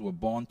 sons were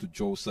born to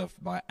Joseph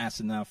by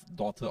Asenath,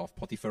 daughter of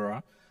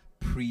Potiphera,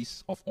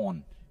 priest of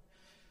On.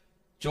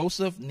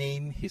 Joseph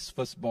named his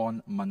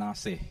firstborn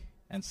Manasseh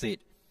and said,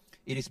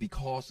 "It is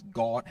because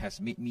God has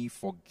made me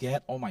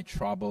forget all my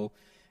trouble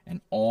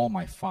and all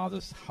my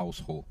father's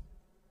household."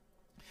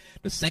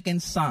 The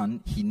second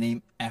son he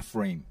named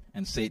Ephraim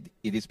and said,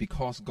 "It is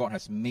because God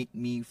has made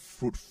me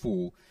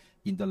fruitful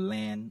in the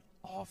land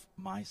of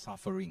my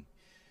suffering."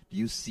 Do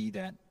you see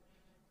that?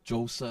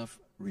 Joseph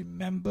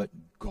remembered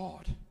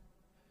God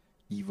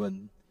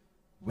even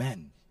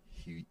when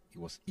he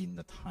was in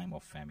the time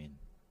of famine.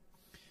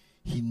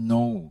 He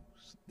knows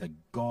that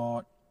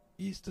God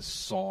is the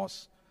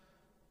source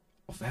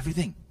of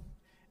everything,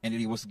 and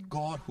it was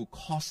God who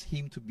caused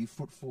him to be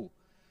fruitful.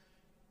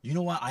 You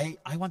know what? I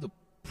want to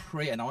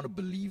pray and I want to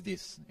believe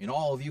this.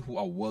 All of you who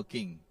are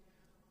working,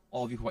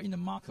 all of you who are in the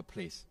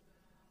marketplace,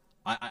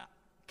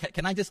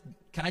 can I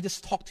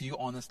just talk to you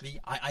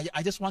honestly?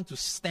 I just want to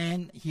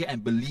stand here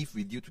and believe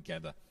with you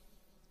together.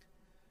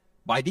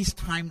 By this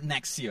time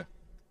next year,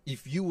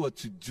 if you were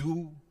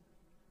to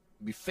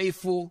be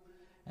faithful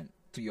and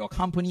to your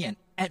company and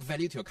add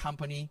value to your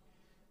company,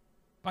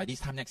 by this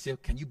time next year,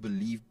 can you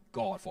believe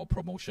God for a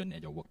promotion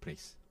at your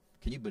workplace?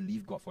 Can you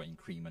believe God for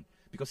increment?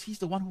 Because He's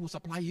the one who will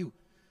supply you.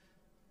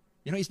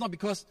 It's not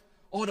because,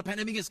 the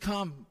pandemic has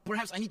come,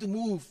 perhaps I need to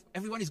move,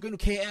 everyone is going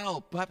to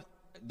KL. Perhaps,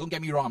 don't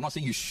get me wrong, I'm not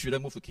saying you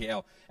shouldn't move to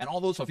KL. And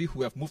all those of you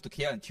who have moved to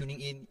KL and tuning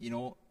in,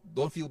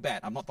 don't feel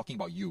bad. I'm not talking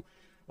about you,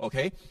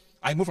 okay?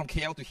 I moved from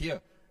KL to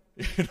here,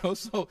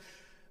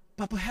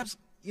 but perhaps,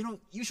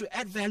 you should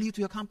add value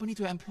to your company,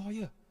 to your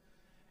employer.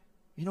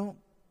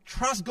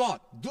 Trust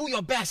God. Do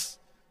your best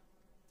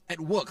at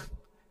work.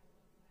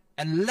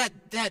 And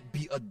let that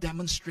be a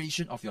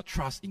demonstration of your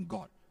trust in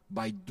God.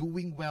 By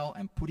doing well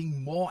and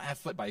putting more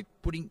effort, by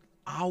putting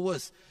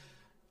hours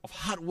of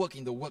hard work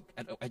in the work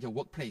at your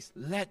workplace,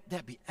 let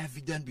that be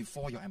evident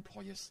before your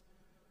employers.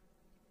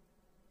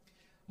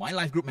 My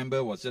life group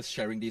member was just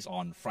sharing this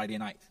on Friday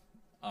night.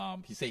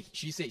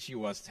 She said she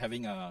was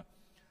having a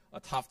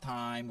tough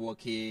time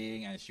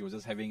working, and she was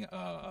just having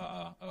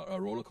a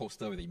roller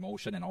coaster with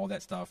emotion and all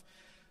that stuff.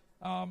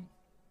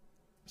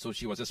 So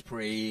she was just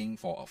praying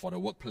for the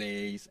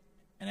workplace,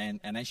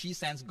 and then she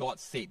sensed God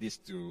said this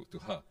to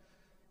her.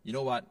 You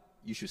know what?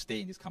 You should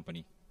stay in this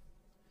company.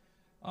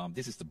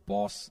 This is the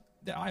boss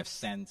that I have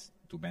sent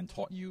to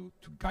mentor you,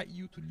 to guide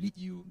you, to lead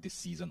you this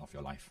season of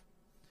your life.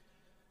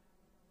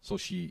 So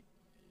she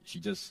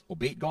just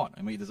obeyed God.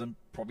 I mean, it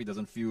probably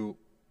doesn't feel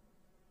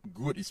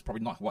good. It's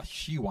probably not what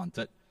she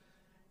wanted.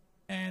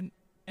 And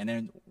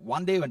then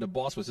one day when the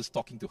boss was just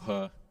talking to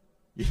her,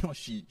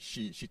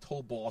 she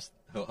told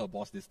her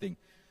boss this thing.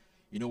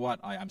 You know what?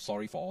 I'm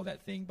sorry for all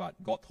that thing, but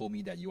God told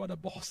me that you are the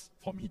boss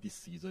for me this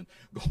season.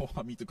 God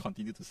want me to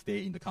continue to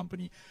stay in the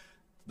company.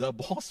 The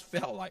boss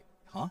felt like,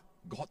 huh?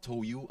 God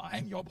told you I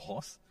am your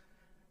boss?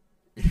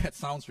 That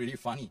sounds really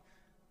funny.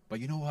 But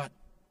you know what?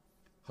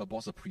 Her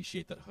boss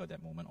appreciated her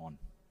that moment on.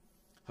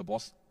 Her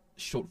boss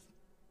showed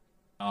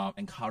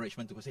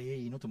encouragement to her, say,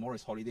 hey, tomorrow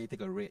is holiday,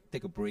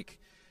 take a break,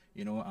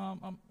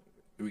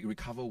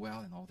 recover well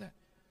and all that.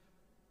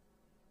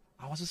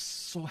 I was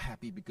just so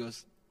happy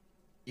because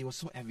it was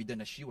so evident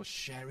that she was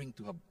sharing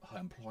to her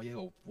employer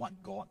of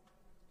what God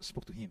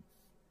spoke to him.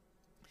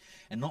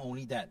 And not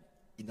only that,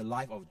 in the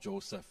life of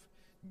Joseph,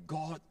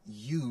 God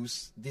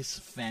used this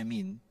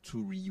famine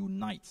to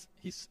reunite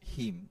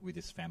him with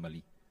his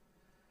family.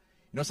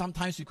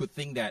 Sometimes you could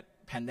think that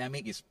a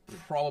pandemic is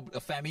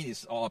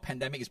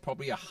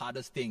probably a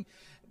hardest thing.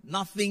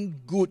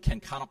 Nothing good can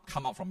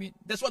come out from it.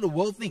 That's what the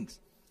world thinks.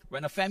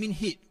 When a famine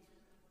hit,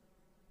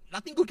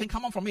 nothing good can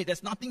come out from it.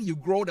 There's nothing you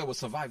grow that will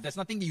survive. There's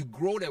nothing that you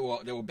grow that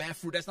will bear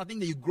fruit. There's nothing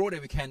that you grow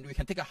that we can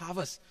take a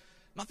harvest.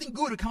 Nothing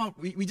good will come out.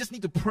 We just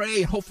need to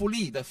pray.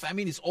 Hopefully the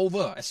famine is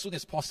over as soon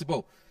as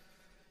possible.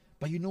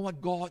 But you know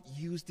what? God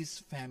used this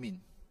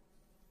famine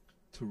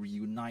to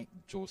reunite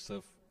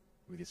Joseph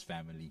with his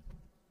family.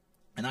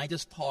 And I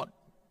just thought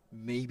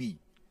maybe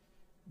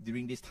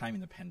during this time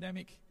in the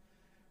pandemic,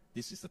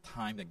 this is the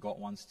time that God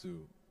wants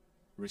to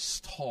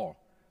restore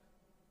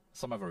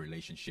some of our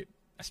relationship.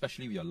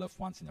 especially with your loved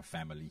ones in your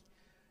family.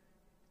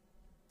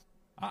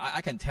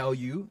 I can tell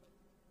you,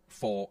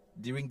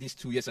 during these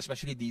 2 years,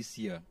 especially this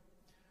year,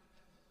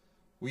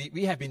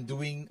 we have been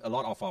doing a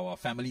lot of our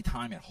family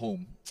time at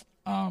home.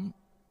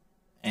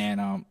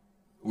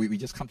 We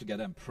just come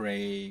together and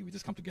pray. We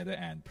just come together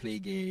and play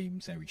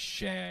games, and we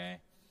share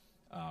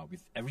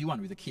with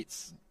everyone, with the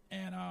kids.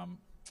 And,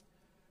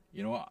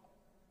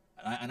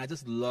 and I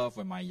just love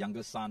when my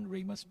younger son,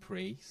 Ramus,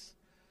 prays.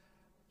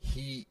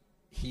 He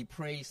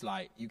prays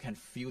like you can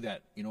feel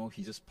that,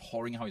 he's just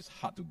pouring out his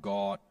heart to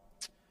God.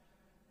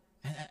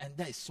 And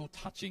that is so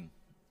touching.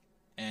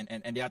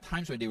 And there are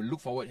times when they will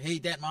look forward, hey,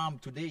 Dad, Mom,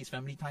 today is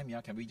family time,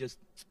 yeah, can we just,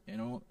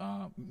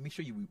 make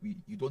sure you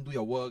don't do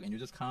your work and you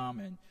just come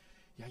and,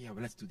 well,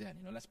 let's do that,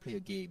 let's play a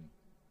game.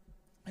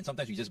 And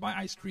sometimes we just buy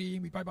ice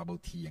cream, we buy bubble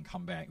tea and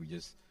come back, we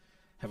just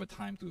have a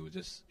time to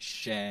just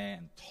share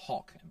and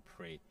talk and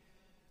pray.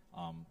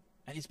 And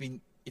it's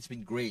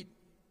been great.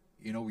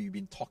 We've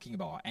been talking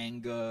about our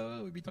anger,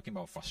 we've been talking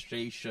about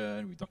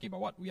frustration, we're talking about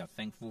what we are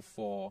thankful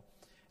for.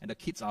 And the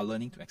kids are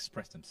learning to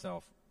express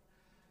themselves.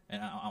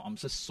 And I'm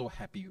just so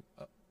happy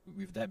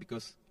with that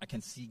because I can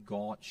see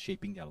God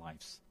shaping their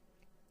lives.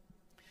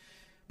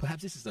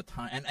 Perhaps this is the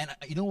time. And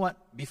you know what?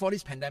 Before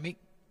this pandemic,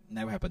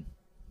 never happened.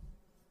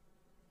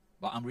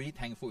 But I'm really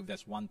thankful if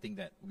there's one thing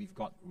that we've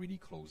got really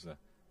closer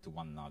to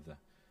one another.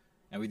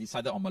 And we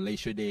decided on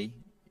Malaysia Day,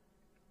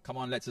 come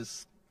on, let's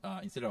just,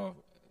 instead of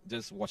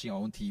just watching our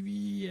own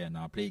TV and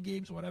play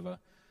games or whatever,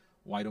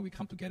 why don't we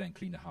come together and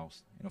clean the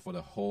house? For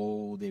the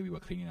whole day we were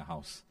cleaning the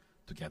house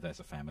together as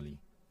a family.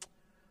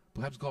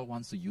 Perhaps God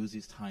wants to use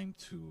this time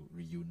to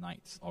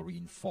reunite or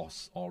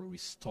reinforce or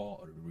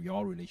restore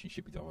your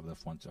relationship with your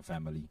loved ones, your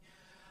family.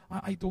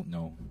 I don't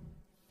know.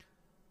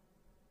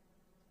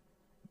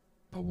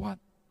 But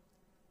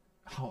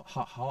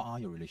how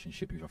are your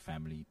relationship with your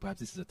family?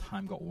 Perhaps this is a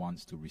time God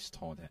wants to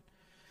restore that.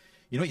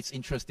 It's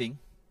interesting.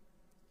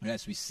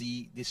 As we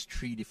see these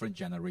 3 different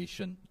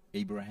generations,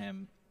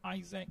 Abraham,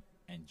 Isaac,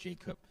 and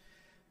Jacob,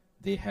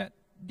 they had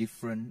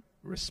different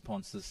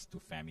responses to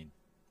famine.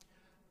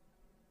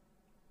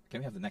 Can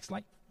we have the next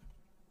slide?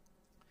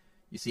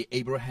 You see,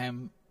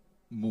 Abraham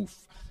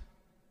moved.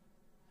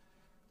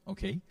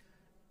 Okay?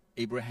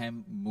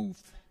 Abraham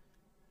moved.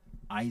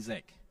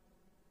 Isaac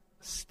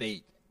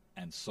stayed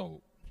and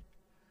sowed.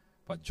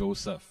 But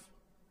Joseph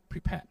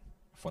prepared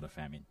for the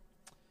famine.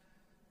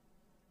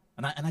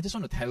 And I just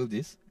want to tell you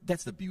this.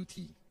 That's the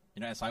beauty.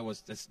 As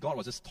God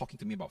was just talking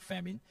to me about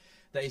famine,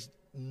 there is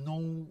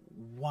no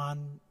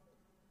one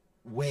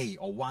way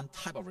or one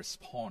type of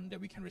response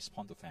that we can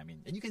respond to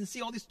famine. And you can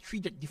see all these 3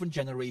 different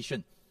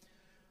generations.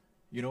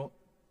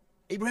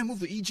 Abraham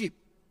moved to Egypt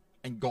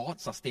and God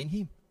sustained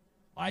him.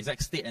 Isaac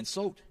stayed and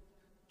sowed.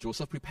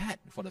 Joseph prepared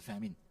for the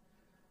famine.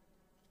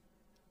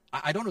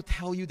 I don't want to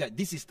tell you that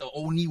this is the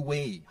only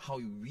way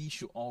how we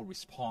should all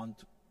respond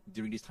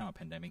during this time of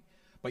pandemic.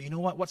 But you know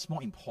what? What's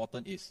more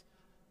important is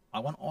I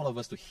want all of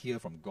us to hear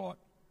from God,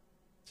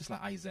 just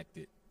like Isaac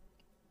did.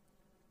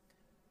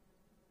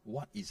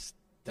 What is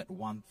that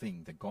one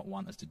thing that God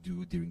wants us to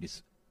do during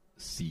this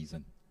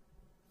season?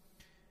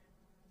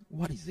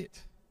 What is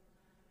it?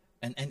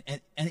 And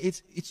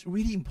it's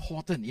really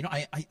important.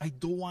 I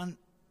don't want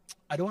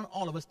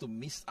all of us to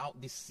miss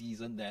out this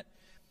season that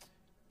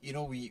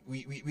we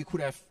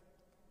could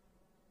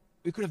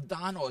have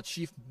done or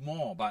achieved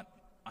more, but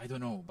I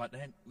don't know. But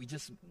then we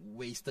just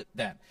wasted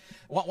that.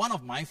 One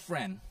of my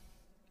friend,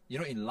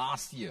 in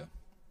last year,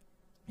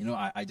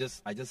 I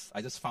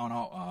just found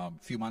out a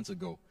few months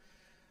ago.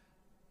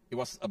 It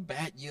was a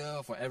bad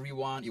year for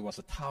everyone. It was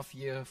a tough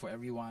year for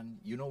everyone.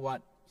 You know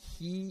what?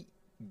 He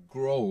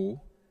grew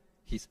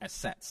his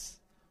assets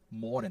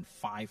more than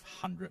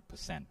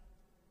 500%.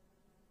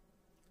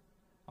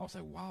 I was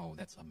like, wow,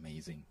 that's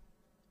amazing.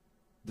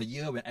 The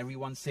year when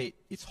everyone said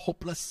it's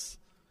hopeless,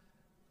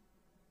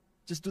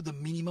 just do the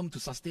minimum to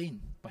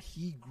sustain. But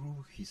he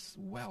grew his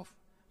wealth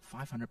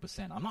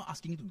 500%. I'm not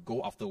asking you to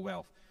go after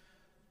wealth.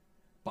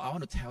 But I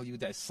want to tell you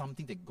there's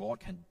something that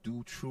God can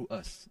do through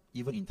us,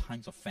 even in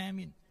times of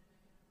famine.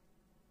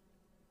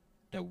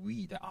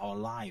 That our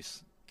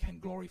lives can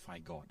glorify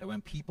God. That when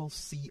people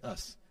see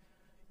us,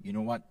 you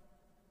know what?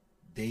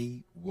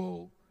 They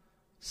will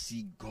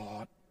see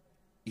God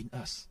in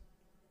us.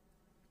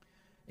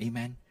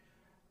 Amen.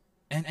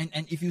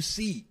 And if you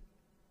see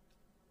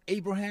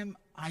Abraham,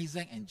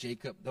 Isaac, and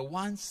Jacob, the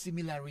one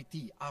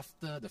similarity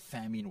after the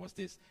famine was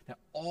this, that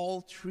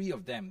all 3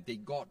 of them, they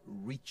got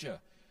richer.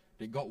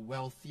 They got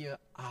wealthier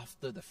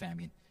after the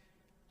famine.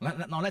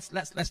 Now let's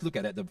look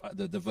at it,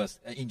 the verse.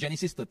 In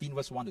Genesis 13,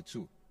 verse 1 to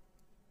 2.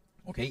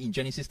 Okay, in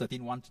Genesis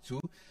 13, 1 to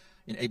 2,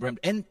 in Abraham.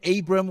 And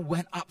Abram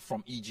went up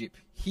from Egypt,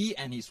 he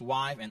and his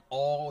wife and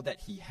all that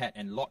he had,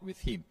 and Lot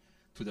with him,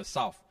 to the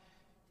south.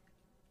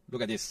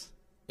 Look at this.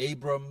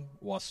 Abram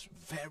was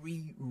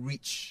very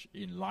rich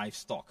in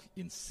livestock,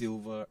 in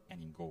silver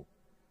and in gold.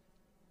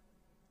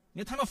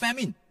 In a time of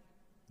famine,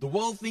 the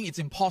world thinks it's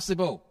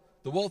impossible.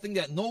 The world thinks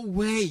that no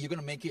way you're going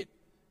to make it.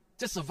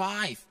 Just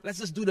survive. Let's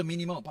just do the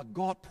minimum. But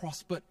God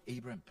prospered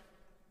Abram.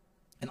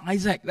 And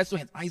Isaac, let's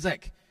look at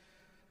Isaac.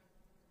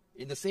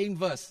 in the same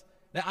verse,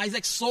 that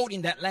Isaac sowed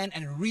in that land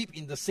and reaped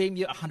in the same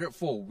year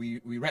 100-fold. We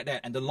read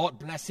that, and the Lord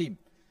blessed him.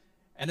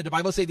 And then the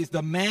Bible says this,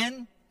 the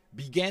man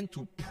began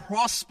to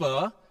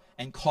prosper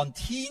and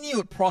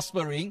continued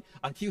prospering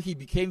until he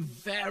became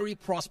very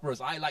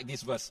prosperous. I like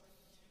this verse.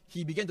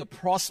 He began to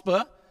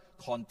prosper,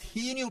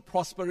 continued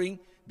prospering,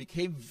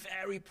 became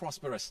very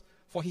prosperous.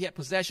 For he had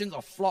possessions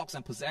of flocks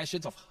and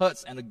possessions of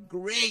herds and a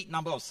great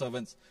number of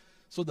servants.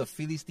 So the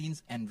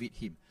Philistines envied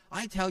him.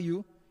 I tell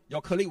you,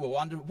 your colleague will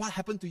wonder, what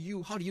happened to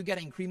you? How do you get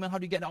an increment? How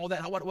do you get all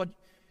that? What?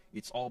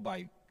 It's all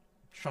by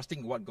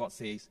trusting what God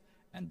says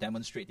and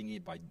demonstrating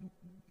it by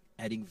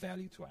adding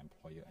value to our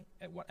employer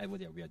at whatever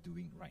that we are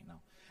doing right now.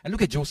 And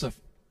look at Joseph.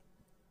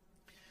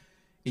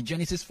 In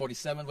Genesis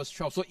 47 verse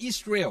 12. So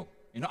Israel,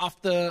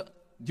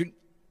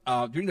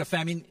 during the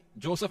famine,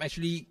 Joseph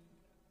actually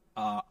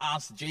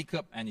asked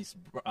Jacob and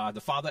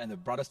the father and the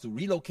brothers to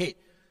relocate,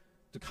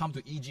 to come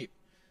to Egypt.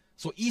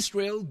 So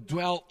Israel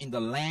dwelt in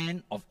the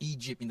land of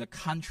Egypt, in the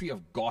country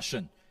of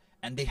Goshen,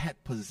 and they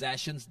had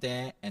possessions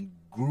there and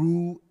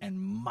grew and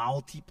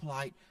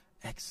multiplied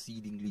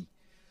exceedingly.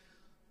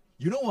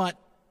 You know what?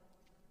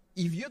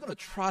 If you're going to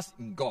trust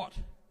in God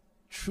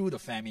through the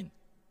famine,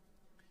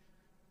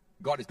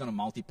 God is going to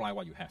multiply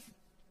what you have.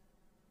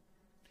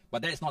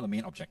 But that is not the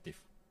main objective.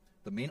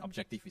 The main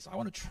objective is I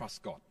want to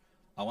trust God.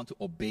 I want to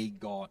obey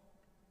God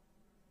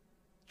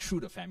through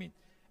the famine.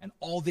 And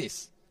all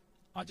this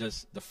are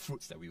just the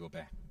fruits that we will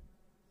bear.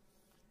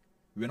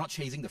 We are not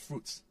chasing the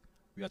fruits.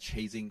 We are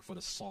chasing for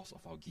the source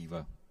of our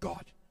giver,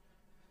 God.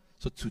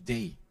 So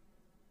today,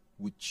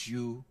 would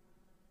you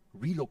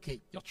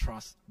relocate your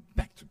trust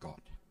back to God?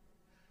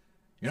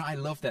 I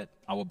love that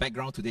our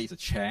background today is a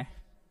chair.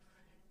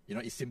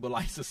 It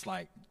symbolizes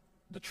like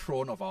the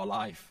throne of our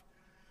life.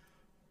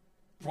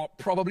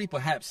 Probably,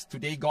 perhaps,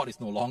 today God is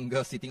no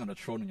longer sitting on the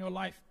throne in your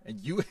life. And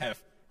you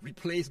have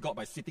replaced God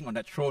by sitting on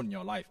that throne in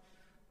your life.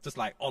 Just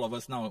like all of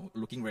us now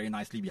looking very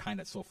nicely behind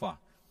that sofa.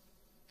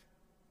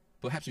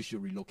 Perhaps you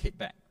should relocate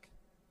back.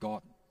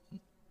 God,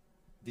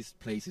 this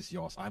place is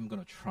yours. I'm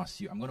going to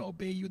trust you. I'm going to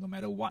obey you no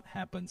matter what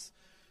happens.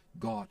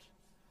 God,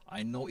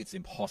 I know it's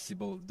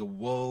impossible. The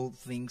world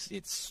thinks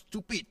it's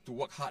stupid to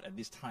work hard at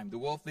this time. The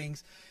world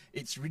thinks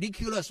it's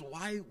ridiculous.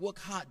 Why work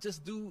hard?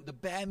 Just do the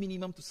bare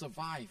minimum to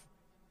survive.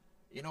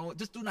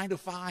 Just do 9 to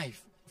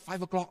 5.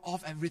 5 o'clock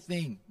off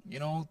everything.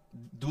 Do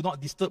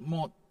not disturb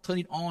mode. Turn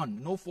it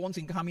on. No phones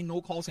can come in.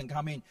 No calls can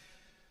come in.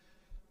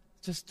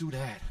 Just do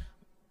that.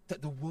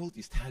 That the world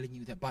is telling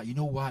you that. But you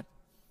know what?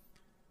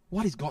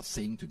 What is God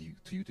saying to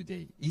you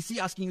today? Is He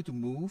asking you to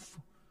move?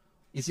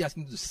 Is He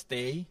asking you to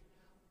stay?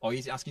 Or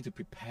is He asking you to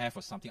prepare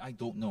for something? I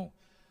don't know.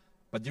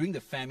 But during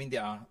the famine,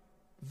 there are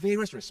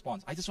various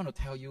responses. I just want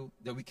to tell you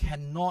that we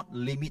cannot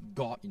limit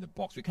God in the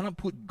box. We cannot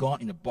put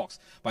God in a box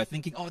by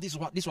thinking, oh, this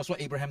was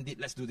what Abraham did,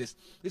 let's do this.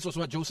 This was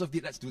what Joseph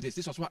did, let's do this.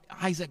 This was what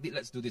Isaac did,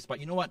 let's do this. But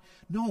you know what?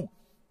 No.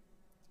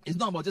 It's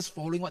not about just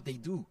following what they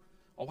do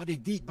or what they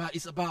did, but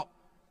it's about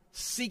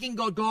seeking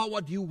God. God,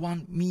 what do you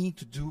want me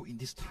to do in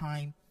this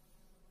time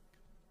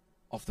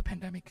of the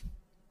pandemic?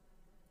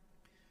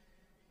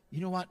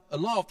 You know what? A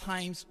lot of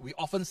times we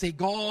often say,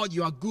 God,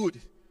 you are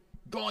good.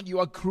 God, you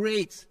are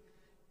great.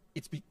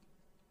 It's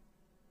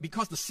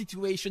because the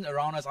situation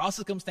around us, our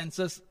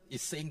circumstances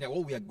is saying that,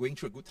 we are going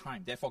through a good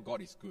time, therefore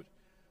God is good.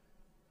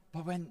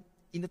 But when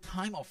in the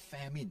time of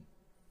famine,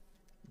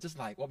 just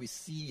like what we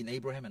see in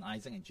Abraham and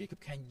Isaac and Jacob,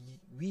 can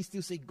we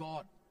still say,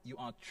 God, you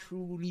are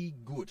truly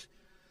good?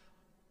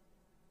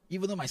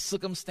 Even though my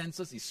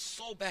circumstances is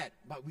so bad,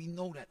 but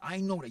I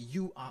know that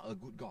you are a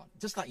good God.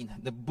 Just like in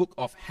the book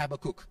of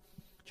Habakkuk,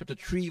 chapter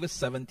 3, verse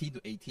 17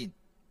 to 18.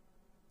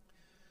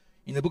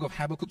 In the book of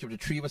Habakkuk, chapter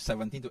 3, verse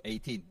 17 to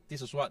 18,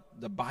 this is what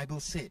the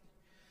Bible said.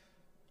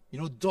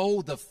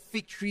 Though the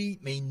fig tree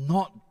may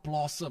not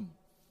blossom,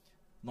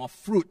 nor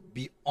fruit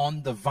be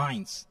on the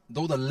vines,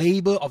 though the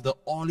labor of the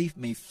olive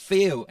may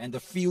fail, and the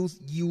fields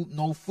yield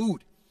no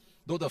food,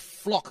 though the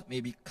flock may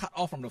be cut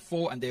off from the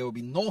fold, and there will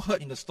be no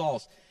herd in the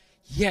stalls,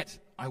 yet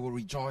I will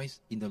rejoice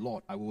in the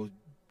Lord. I will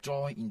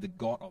joy in the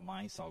God of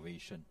my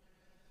salvation.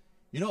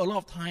 A lot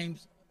of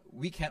times,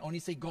 we can only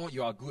say, God,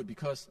 you are good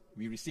because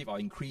we receive our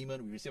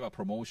increment, we receive our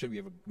promotion,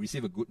 we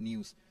receive a good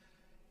news.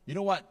 You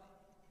know what?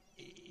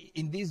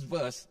 In this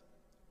verse,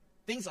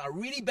 things are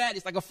really bad.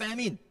 It's like a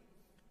famine.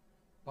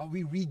 But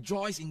we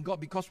rejoice in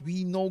God because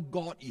we know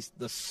God is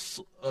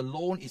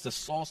alone is the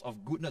source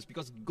of goodness,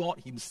 because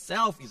God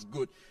Himself is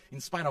good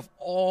in spite of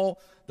all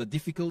the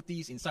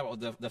difficulties, in spite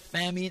of the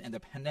famine and the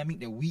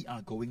pandemic that we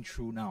are going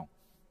through now.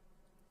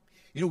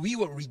 We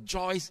will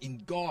rejoice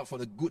in God for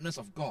the goodness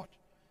of God,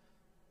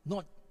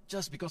 not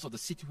just because of the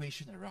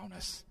situation around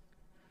us.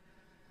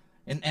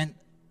 And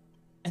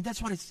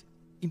that's what is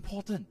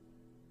important.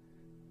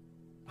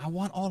 I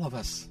want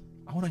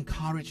to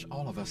encourage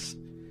all of us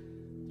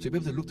to be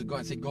able to look to God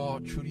and say,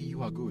 God, truly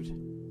you are good.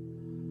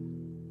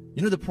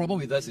 The problem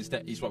with us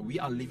is what we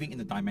are living in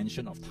the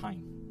dimension of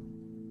time.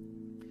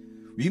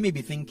 We may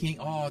be thinking,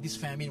 this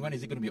famine, when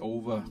is it going to be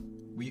over?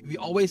 We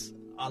always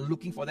are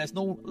looking for, there's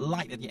no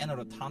light at the end of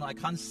the tunnel. I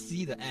can't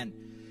see the end.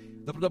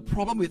 The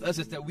problem with us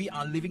is that we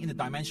are living in a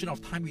dimension of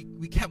time.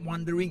 We kept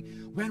wondering,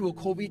 when will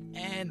COVID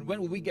end?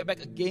 When will we get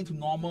back again to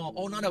normal?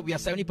 Oh, now that we are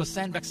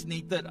 70%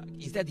 vaccinated,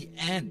 is that the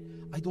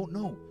end? I don't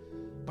know.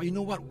 But you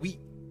know what? We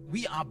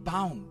are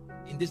bound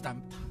in this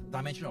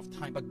dimension of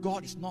time, but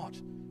God is not.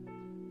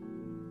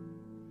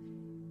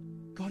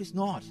 God is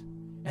not.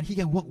 And He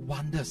can work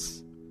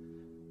wonders.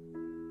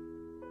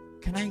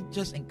 Can I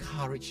just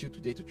encourage you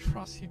today to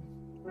trust Him?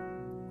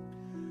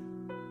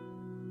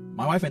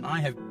 My wife and I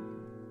have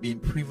been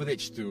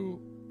privileged to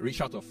reach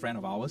out to a friend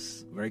of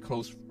ours, a very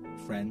close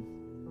friend.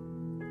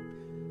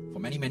 For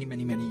many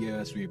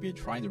years, we've been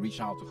trying to reach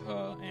out to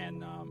her,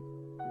 and a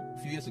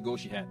few years ago,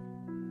 she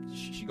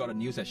got the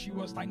news that she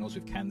was diagnosed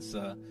with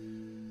cancer.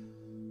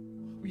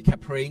 We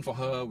kept praying for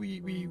her. We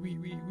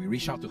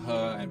reached out to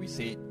her, and we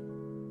said,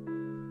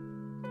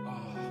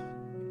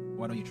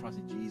 why don't you trust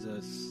in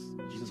Jesus?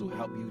 Jesus will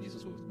help you.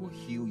 Jesus will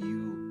heal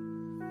you.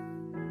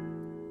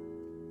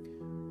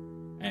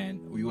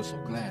 And we were so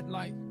glad,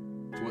 like,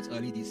 towards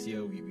early this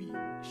year,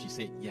 she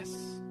said,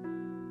 yes,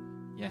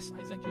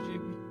 Isaac JJ,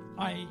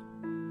 I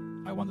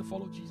want to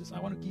follow Jesus. I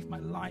want to give my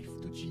life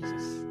to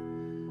Jesus.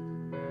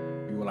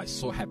 We were like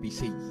so happy,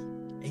 say,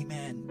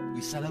 amen,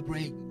 we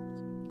celebrate.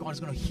 God is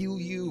going to heal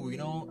you, you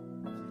know.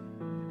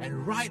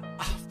 And right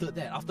after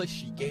that, after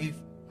she gave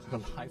her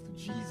life to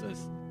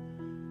Jesus,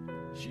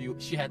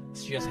 she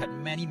has had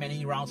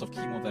many rounds of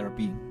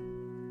chemotherapy.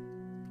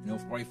 You know,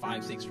 probably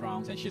 5-6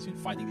 rounds, and she's been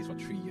fighting this for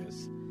 3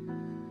 years.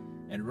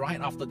 And right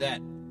after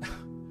that,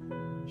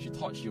 she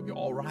thought she'll be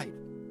all right.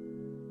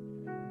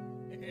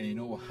 And you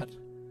know what?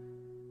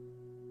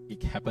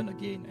 It happened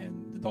again,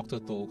 and the doctor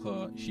told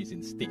her she's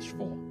in stage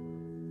 4.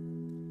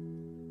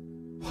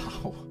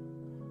 Wow.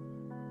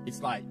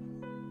 It's like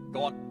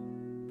God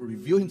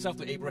revealed Himself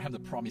to Abraham, the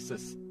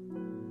promises,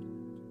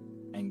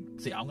 and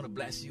say, I'm going to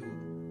bless you.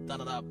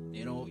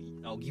 You know,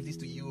 I'll give this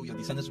to you. Your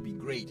descendants will be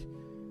great.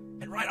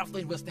 And right after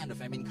in verse 10, the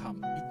famine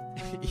come.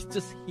 It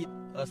just hit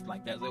us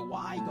like that. Like,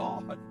 why,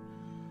 God?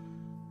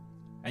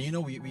 And you know,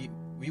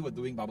 we were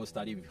doing Bible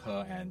study with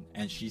her,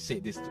 and she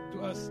said this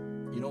to us.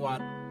 You know what?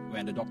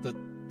 When the doctor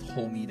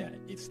told me that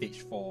it's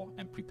stage 4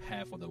 and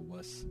prepare for the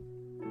worst,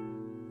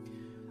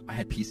 I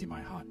had peace in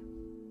my heart,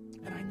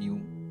 and I knew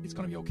it's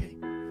going to be okay.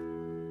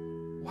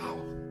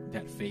 Wow,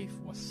 that faith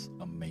was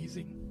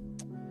amazing.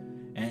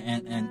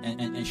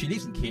 And she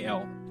lives in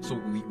KL, so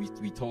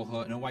we told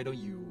her, you know, why don't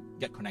you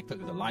get connected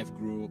with a life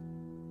group,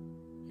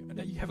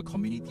 that you have a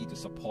community to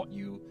support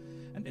you.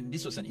 And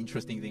this was an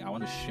interesting thing I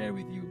want to share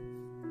with you.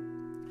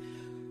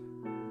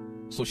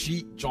 So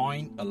she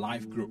joined a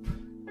life group.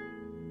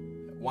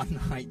 One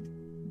night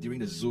during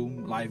the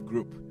Zoom live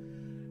group,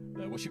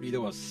 the worship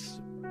leader was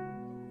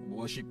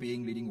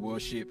leading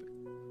worship,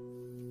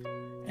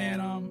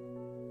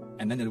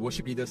 and then the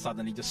worship leader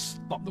suddenly just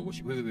stopped the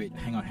worship. Wait,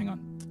 hang on.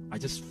 I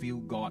just feel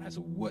God has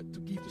a word to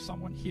give to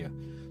someone here.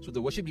 So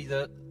the worship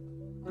leader,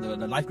 the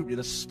life group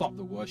leader, stopped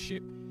the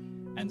worship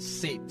and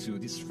said to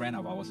this friend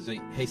of ours,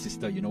 hey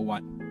sister, you know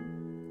what?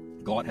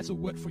 God has a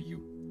word for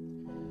you.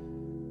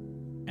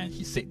 And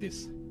he said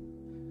this: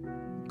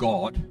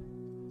 God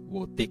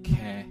will take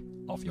care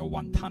of your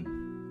wantan.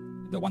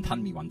 The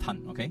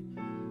wantan, okay?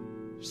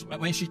 So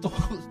when she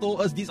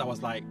told us this, I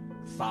was like,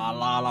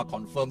 Salala,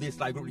 confirm this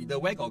life group leader.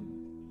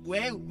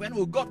 When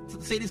will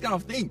God say this kind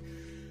of thing?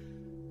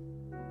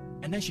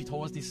 And then she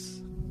told us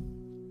this: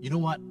 you know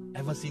what?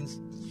 Ever since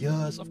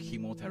years of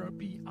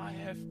chemotherapy, I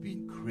have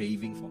been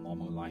craving for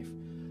normal life.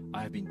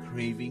 I have been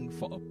craving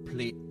for a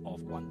plate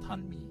of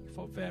wantan mee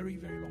for a very,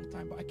 very long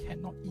time, but I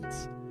cannot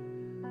eat.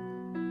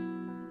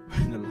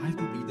 And the life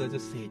group leader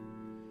just said,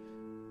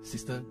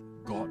 sister,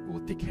 God will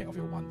take care of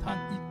your wantan.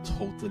 It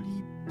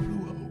totally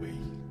blew her away.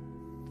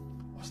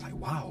 I was like,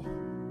 wow.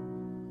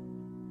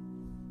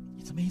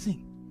 It's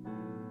amazing.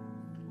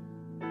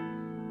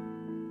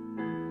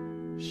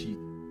 She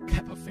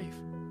kept her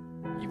faith.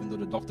 Even though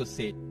the doctor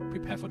said,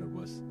 prepare for the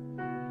worst,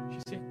 she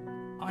said,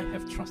 I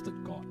have trusted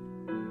God.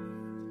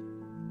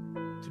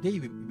 Today,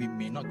 we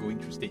may not going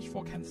through stage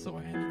 4 cancer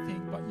or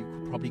anything, but you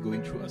could probably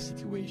going through a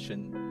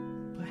situation.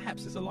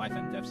 Perhaps it's a life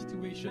and death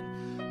situation.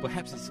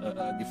 Perhaps it's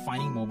a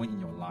defining moment in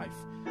your life.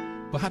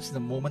 Perhaps the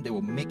moment that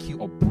will make you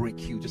or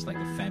break you, just like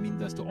the famine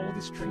does to all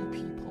these 3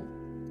 people.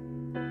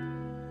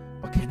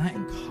 But can I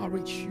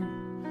encourage you,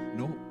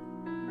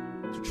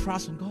 to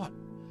trust on God?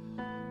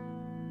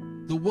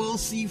 The world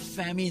sees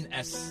famine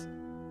as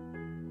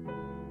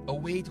a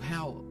way to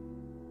hell,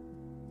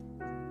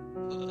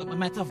 a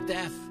matter of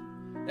death.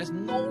 There's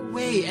no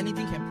way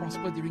anything can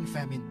prosper during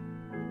famine.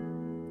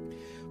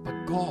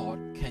 But God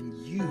can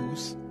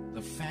use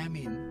the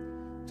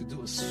famine to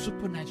do a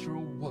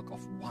supernatural work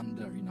of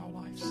wonder in our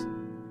lives.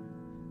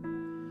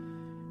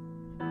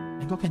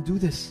 And God can do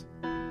this.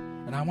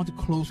 And I want to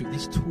close with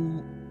these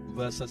 2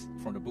 verses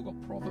from the book of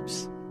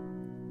Proverbs.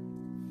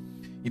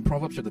 In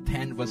Proverbs chapter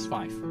 10, verse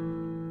 5.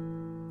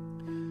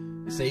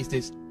 It says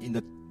this in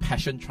the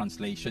Passion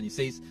Translation. It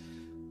says,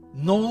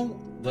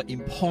 know the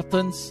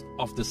importance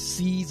of the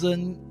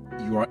season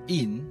you are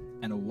in,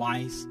 and a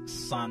wise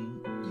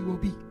son you will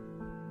be.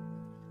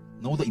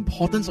 know the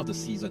importance of the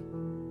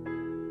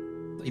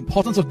season, the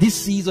importance of this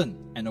season,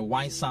 and a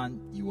wise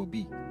son you will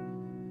be.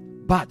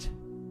 But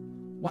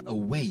what a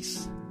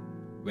waste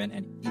when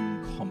an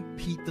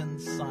incompetent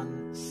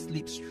son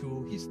slips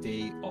through his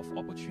day of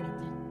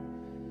opportunity.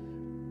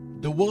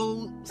 The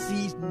world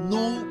sees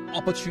no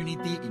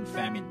opportunity in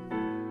famine.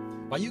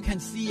 But you can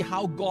see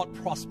how God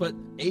prospered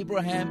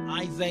Abraham,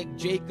 Isaac,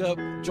 Jacob,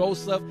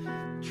 Joseph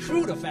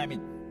through the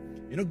famine.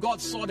 You know, God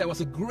saw there was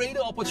a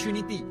greater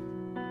opportunity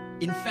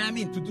in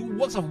famine to do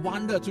works of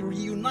wonder, to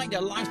reunite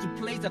their lives, to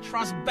place their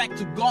trust back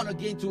to God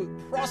again, to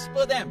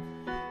prosper them.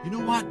 You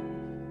know what?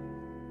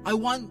 I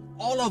want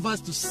all of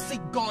us to seek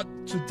God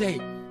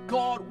today.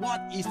 God, what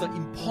is the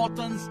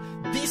importance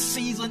this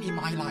season in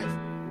my life?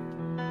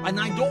 And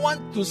I don't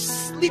want to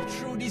slip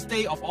through this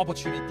day of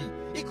opportunity.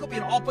 It could be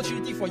an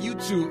opportunity for you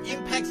to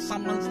impact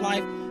someone's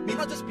life. It may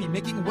not just be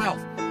making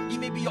wealth. It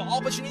may be an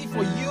opportunity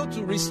for you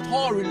to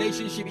restore a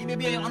relationship. It may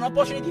be an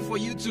opportunity for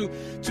you to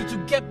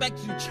get back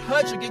to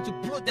church again, to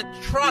put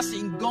that trust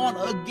in God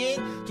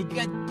again, to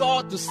get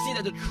God to sit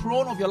at the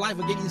throne of your life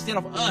again instead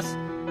of us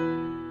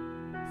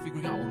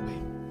figuring our own way.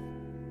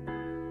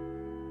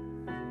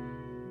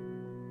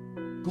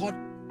 God,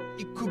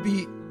 it could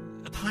be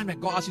a time that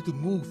God asks you to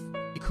move.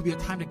 It could be a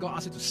time that God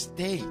asks you to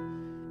stay.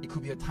 It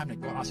could be a time that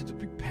God asks you to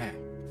prepare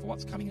for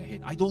what's coming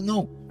ahead. I don't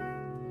know.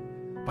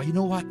 But you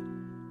know what?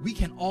 We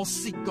can all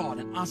seek God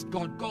and ask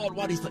God, God,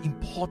 what is the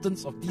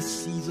importance of this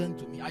season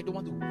to me? I don't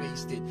want to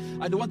waste it.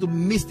 I don't want to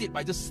miss it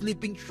by just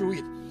slipping through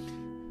it.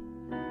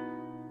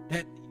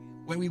 That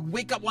when we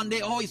wake up one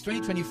day, oh, it's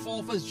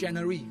 2024, 1st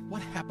January.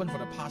 What happened for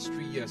the past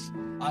 3 years?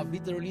 I've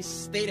literally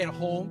stayed at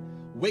home,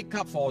 wake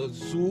up for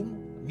Zoom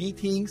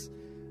meetings,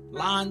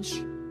 lunch,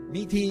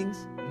 meetings,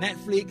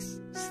 Netflix,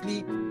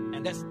 sleep,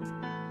 and that's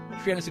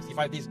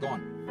 365 days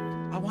gone.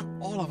 I want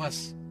all of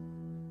us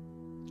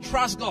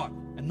trust God,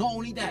 and not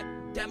only that,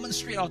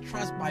 demonstrate our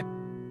trust by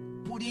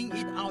putting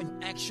it out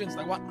in actions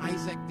like what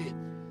Isaac did,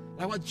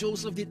 like what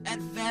Joseph did.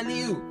 Add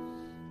value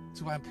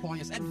to our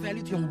employers, add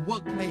value to your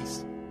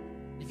workplace.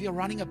 If you're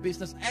running a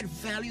business, add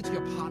value to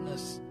your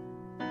partners.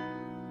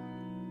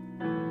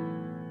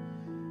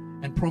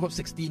 And Proverbs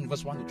 16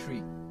 verse 1 to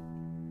 3,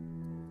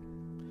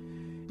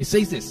 it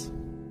says this: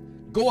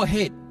 go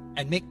ahead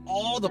and make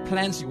all the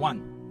plans you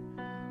want,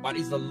 but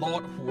it's the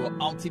Lord who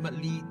will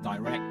ultimately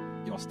direct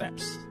your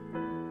steps.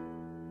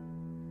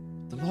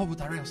 The Lord will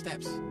direct your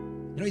steps.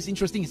 You know, it's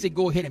interesting. He said,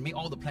 go ahead and make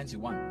all the plans you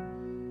want.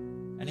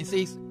 And it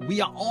says,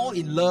 we are all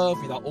in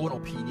love with our own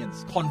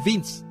opinions,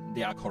 convinced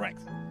they are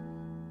correct.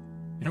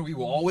 You know, we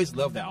will always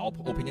love that our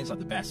opinions are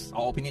the best.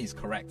 Our opinion is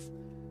correct.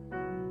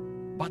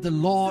 But the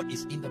Lord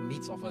is in the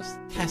midst of us,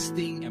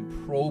 testing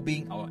and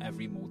probing our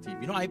every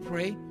motive. You know, I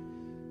pray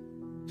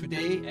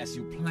today as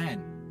you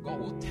plan, God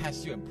will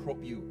test you and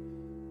probe you.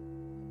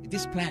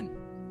 This plan,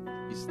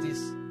 is this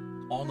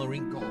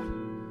honoring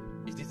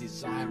God? Is this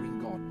desiring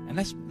God? And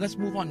let's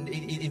move on.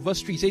 In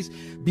verse 3 it says,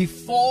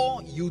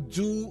 before you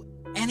do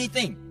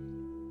anything.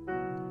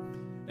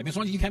 That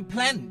means you can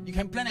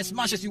plan as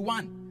much as you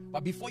want.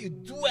 But before you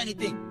do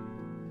anything,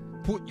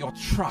 put your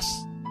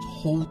trust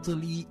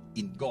totally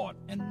in God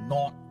and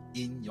not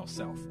in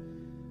yourself.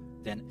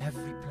 Then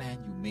every plan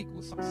you make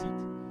will succeed.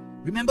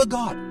 Remember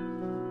God.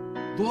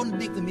 Don't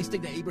make the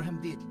mistake that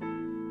Abraham did.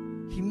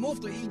 He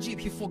moved to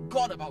Egypt. He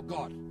forgot about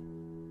God.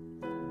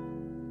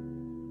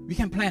 We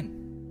can plan.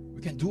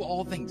 We can do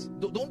all things.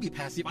 Don't be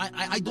passive.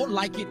 I don't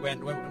like it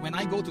when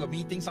I go to a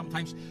meeting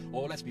sometimes.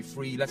 Oh, let's be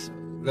free. Let's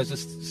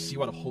just see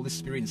what the Holy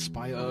Spirit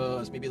inspires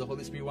us. Maybe the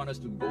Holy Spirit wants us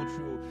to go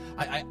through.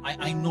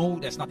 I know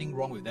there's nothing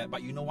wrong with that.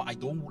 But you know what? I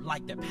don't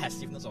like that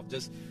passiveness of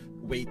just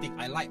waiting.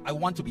 I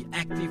want to be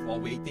active or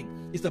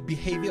waiting. It's the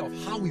behavior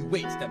of how we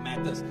wait that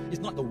matters. It's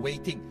not the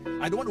waiting.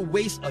 I don't want to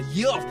waste a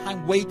year of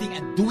time waiting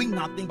and doing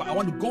nothing, but I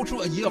want to go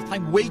through a year of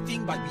time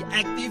waiting, but be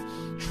active,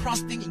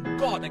 trusting in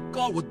God, that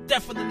God will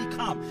definitely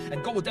come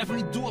and God will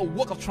definitely do a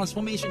work of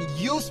transformation.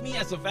 Use me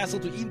as a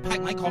vessel to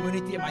impact my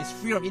community and my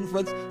sphere of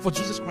influence for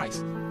Jesus Christ.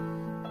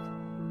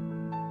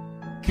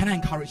 Can I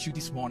encourage you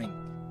this morning?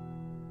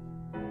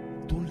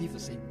 Don't live the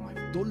same life.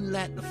 Don't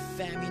let the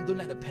famine, don't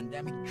let the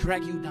pandemic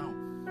drag you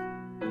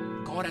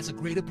down. God has a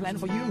greater plan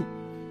for you.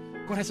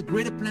 God has a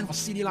greater plan for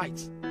City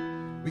Lights.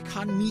 We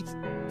can't meet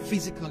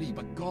physically,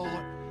 but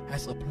God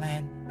has a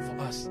plan for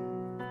us.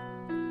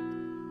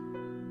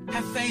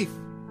 Have faith.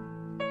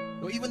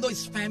 Even though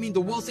it's famine,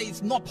 the world says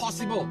it's not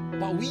possible,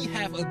 but we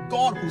have a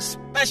God who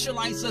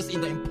specializes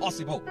in the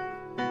impossible.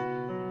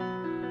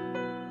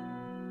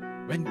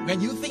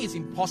 When you think it's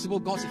impossible,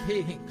 God says,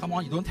 hey, come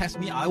on, you don't test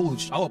me, I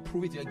will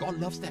prove it to you. God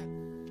loves that.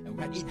 And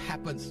when it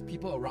happens,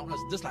 people around us,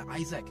 just like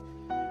Isaac,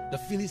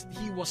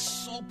 he was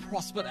so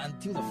prospered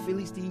until the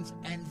Philistines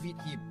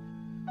envied him.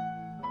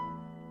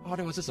 Oh,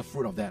 that was just a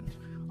fruit of that.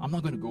 I'm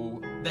not going to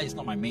go, that is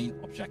not my main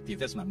objective,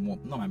 that's not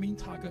my main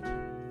target.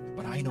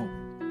 But I know,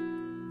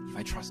 if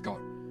I trust God,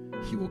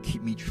 He will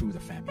keep me through the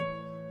famine.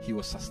 He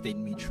will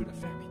sustain me through the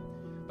famine.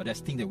 But that's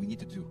the thing that we need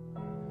to do.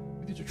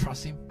 We need to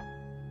trust Him.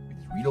 We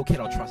need to relocate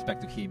our trust back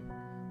to Him.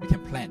 We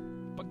can plan,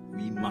 but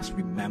we must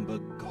remember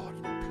God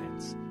in our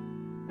plans.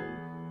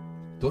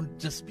 Don't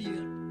just be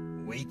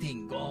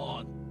waiting,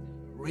 God,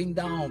 rain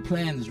down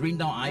plans, rain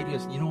down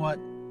ideas. You know what?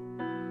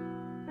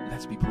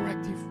 Let's be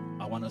proactive.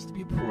 I want us to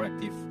be a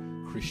proactive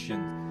Christian,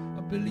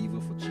 a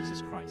believer for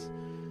Jesus Christ.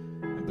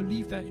 And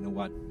believe that, you know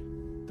what?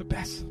 The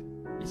best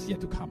is yet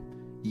to come,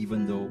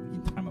 even though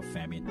in time of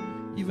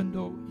famine, even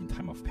though in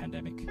time of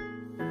pandemic.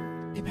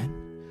 Amen.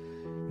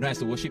 You know, as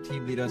the worship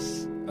team lead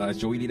us, as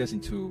Joey lead us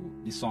into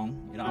this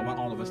song, you know, I want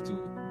all of us to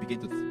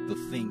begin to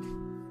think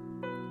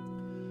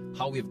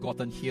how we've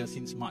gotten here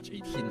since March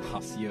 18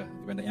 last year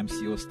when the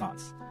MCO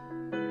starts.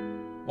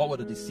 What were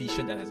the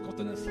decisions that has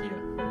gotten us here?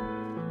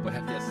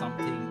 Perhaps there's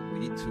something we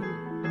need to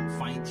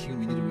fine-tune,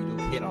 we need to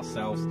relocate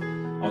ourselves,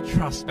 our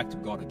trust back to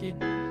God again.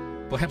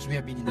 Perhaps we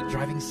have been in the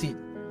driving seat.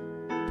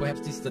 Perhaps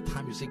this is the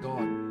time you say,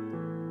 God,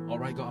 all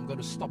right, God, I'm going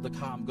to stop the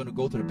car. I'm going to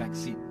go to the back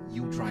seat.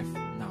 You drive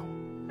now.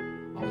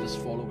 I'll just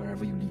follow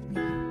wherever you lead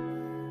me.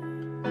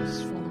 I'll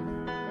just follow.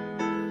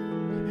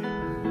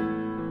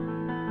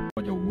 Amen.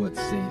 What your word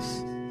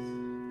says.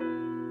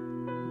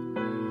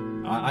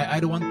 I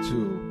don't want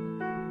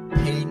to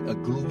paint a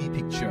gloomy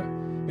picture.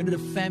 You know, the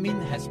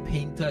famine has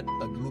painted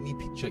a gloomy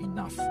picture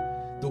enough.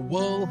 The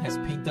world has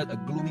painted a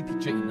gloomy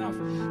picture enough.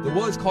 The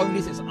world is calling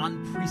this an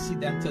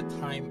unprecedented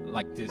time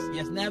like this. It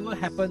has never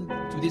happened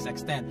to this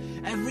extent.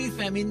 Every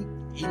famine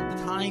in the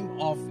time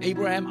of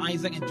Abraham,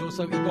 Isaac, and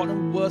Joseph, it got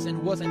worse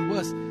and worse and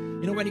worse.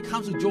 You know, when it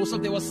comes to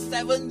Joseph, there was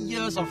 7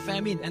 years of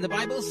famine. And the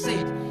Bible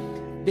said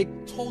they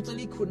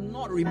totally could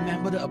not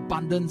remember the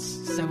abundance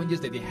 7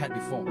 years that they had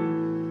before.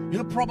 You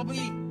know,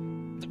 probably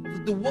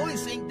the world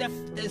is saying that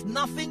there's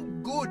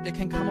nothing good that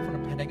can come up from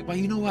the pandemic. But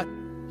you know what?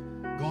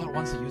 God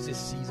wants to use this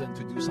season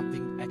to do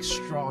something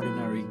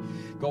extraordinary.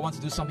 God wants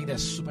to do something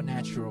that's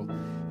supernatural.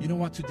 You know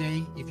what?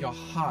 Today, if your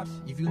heart,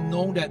 if you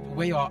know that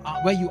where you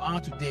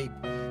are today,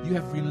 you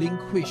have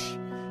relinquished,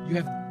 you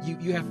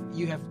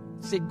have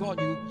said, God,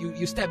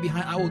 you step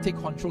behind, I will take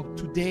control.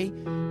 Today,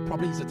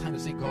 probably is the time to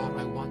say, God,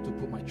 I want to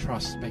put my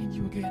trust back in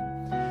you again.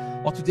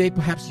 Or today,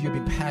 perhaps you've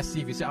been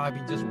passive. You say, I've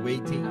been just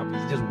waiting, I'm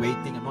not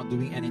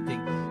doing anything.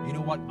 You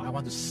know what? I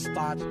want to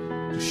start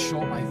to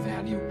show my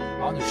value.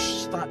 I want to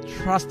start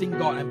trusting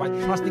God. And by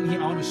trusting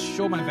Him, I want to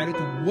show my value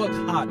to work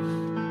hard,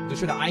 to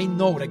show that I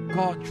know that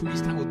God through this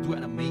time will do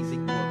an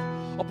amazing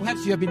work. Or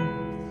perhaps you have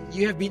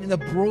been in a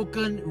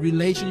broken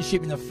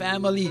relationship in a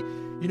family.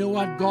 You know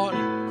what? God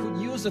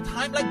could use a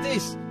time like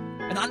this,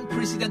 an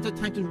unprecedented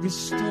time, to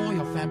restore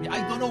your family.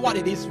 I don't know what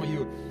it is for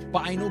you,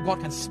 but I know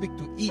God can speak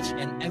to each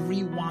and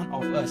every one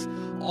of us,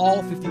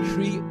 all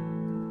 53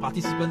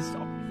 participants,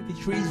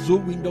 53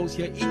 Zoom windows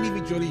here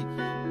individually.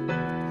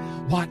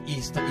 What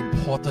is the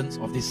importance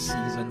of this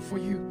season for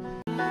you?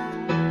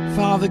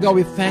 Father God,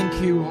 we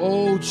thank you.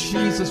 Oh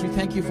Jesus, we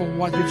thank you for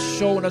what you've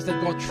shown us,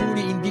 that God,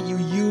 truly indeed you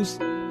use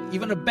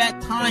even a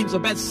bad times, a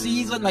bad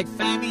season like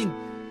famine,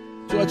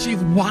 to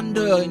achieve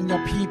wonder in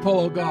your people,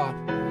 oh God.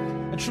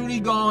 And truly,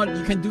 God,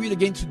 you can do it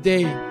again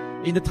today.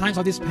 In the times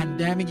of this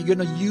pandemic, you're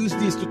going to use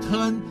this to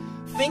turn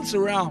things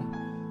around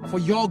for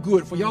your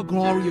good, for your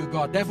glory, oh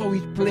God. Therefore, we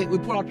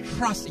put our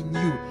trust in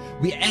you.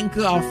 We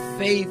anchor our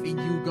faith in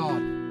you,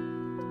 God.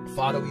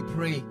 Father, we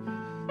pray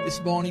this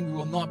morning we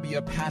will not be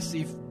a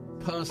passive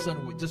person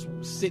who just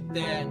sit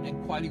there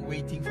and quietly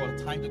waiting for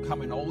the time to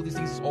come and all these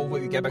things is over,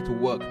 we get back to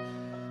work.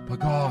 But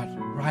God,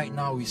 right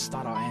now we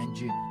start our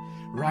engine.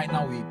 Right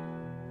now we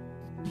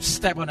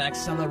step on the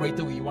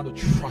accelerator. We want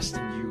to trust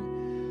in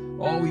you.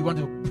 Oh, we want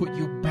to put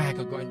you back,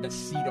 oh God, in that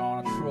seat on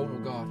our throne,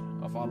 oh God,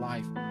 of our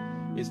life.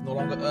 It's no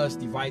longer us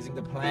devising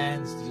the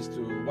plans just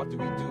to what do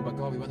we do, but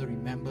God, we want to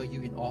remember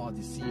you in all our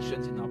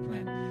decisions, in our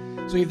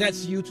plan. So if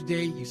that's you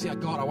today, you say,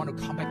 God, I want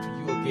to come back to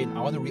you again.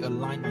 I want to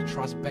realign my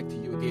trust back to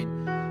you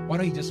again. Why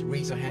don't you just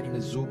raise your hand in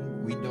the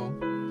Zoom window?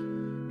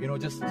 You know,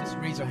 just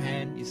raise your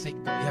hand. You say,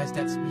 yes,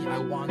 that's me. I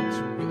want to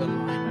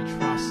realign my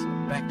trust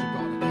back to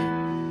God again.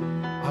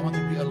 I want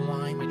to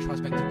realign my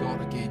trust back to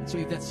God again. So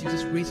if that's you,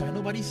 just raise your hand.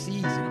 Nobody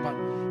sees, but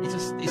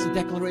it's a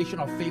declaration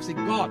of faith. Say,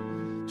 God,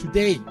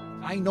 today,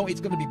 I know it's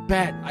going to be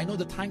bad. I know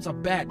the times are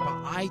bad, but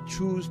I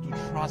choose to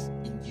trust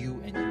in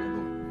you and you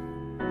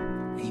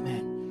alone.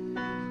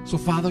 Amen. So,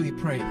 Father, we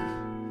pray,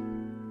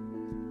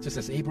 just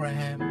as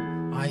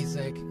Abraham,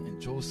 Isaac,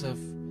 and Joseph,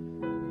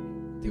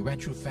 they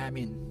went through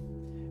famine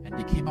and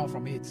they came out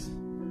from it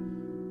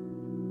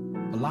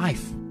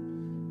alive.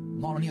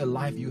 Not only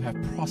alive, you have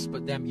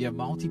prospered them, you have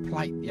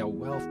multiplied their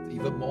wealth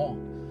even more.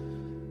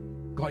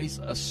 God, is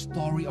a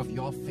story of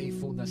your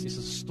faithfulness. It's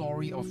a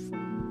story of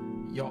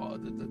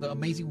the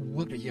amazing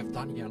work that you have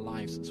done in their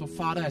lives. So,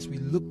 Father, as we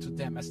look to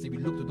them, as we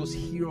look to those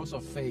heroes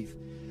of faith,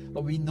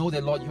 Lord, we know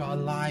that, Lord, you are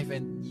alive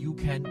and you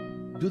can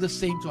do the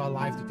same to our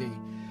life today.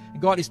 And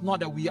God, it's not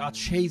that we are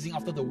chasing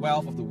after the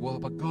wealth of the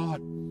world, but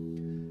God,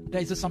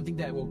 there is just something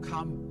that will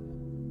come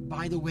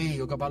by the way,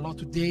 oh God. But Lord,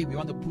 today we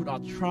want to put our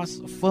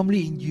trust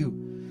firmly in you,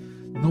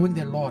 knowing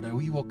that, Lord, that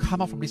we will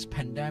come out from this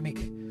pandemic,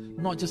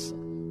 not just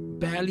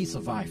barely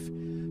survive,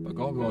 but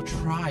God, we will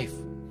thrive.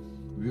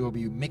 We will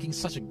be making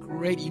such a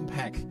great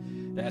impact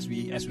that as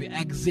we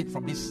exit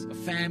from this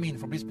famine,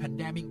 from this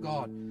pandemic,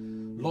 God,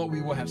 Lord,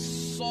 we will have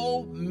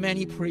so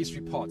many praise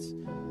reports.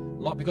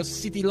 Lord, because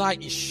City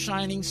Light is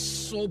shining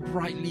so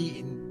brightly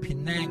in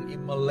Penang,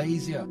 in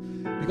Malaysia,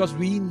 because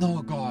we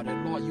know, God,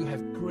 that Lord, you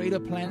have greater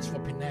plans for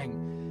Penang.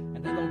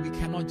 And then, Lord, we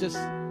cannot just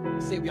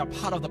say we are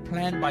part of the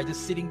plan by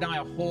just sitting down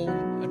at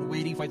home and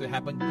waiting for it to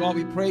happen. God,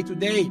 we pray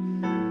today,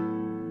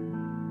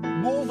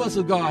 move us,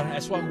 oh God,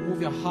 as well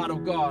move your heart, oh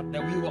God,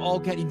 that we will all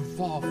get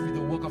involved with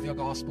the work of your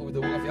gospel, with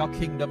the work of your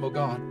kingdom, oh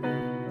God.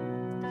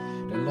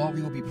 That, Lord,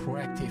 we will be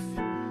proactive.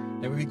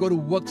 That when we go to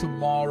work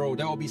tomorrow,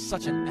 there will be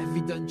such an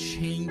evident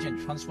change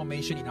and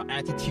transformation in our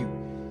attitude.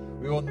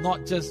 We will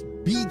not just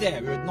be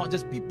there, we will not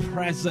just be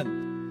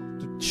present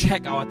to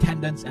check our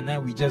attendance and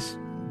then we just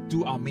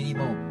do our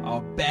minimal,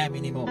 our bare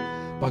minimal.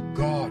 But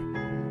God,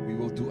 we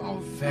will do our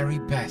very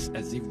best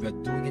as if we are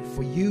doing it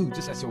for you,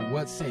 just as your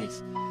word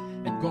says.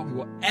 And God, we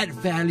will add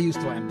values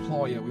to our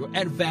employer. We will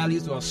add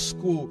values to our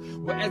school. We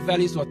will add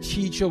values to our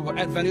teacher. We will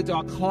add value to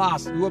our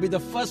class. We will be the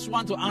first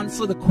one to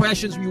answer the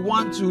questions. We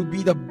want to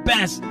be the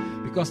best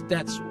because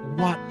that's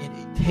what it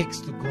takes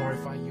to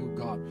glorify you,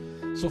 God.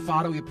 So,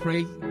 Father, we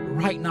pray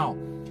right now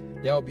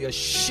there will be a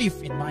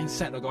shift in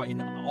mindset, oh God,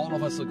 in all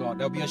of us, oh God.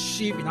 There will be a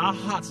shift in our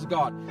hearts, oh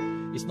God.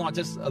 It's not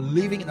just a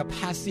living in a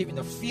passive, in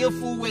a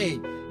fearful way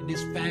in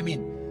this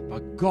famine.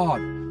 But,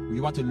 God, we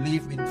want to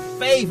live in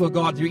faith, oh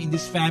God, during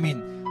this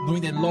famine.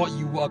 Knowing that, Lord,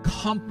 you will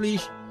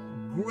accomplish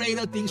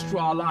greater things through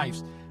our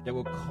lives that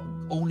will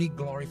only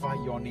glorify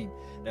your name.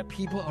 That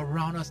people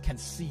around us can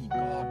see,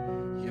 God,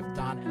 you have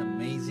done an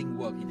amazing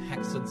work in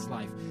Hackson's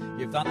life.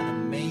 You have done an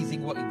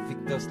amazing work in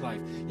Victor's life.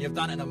 You have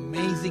done an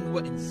amazing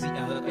work in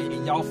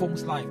Yao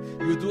Feng's life.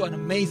 You will do an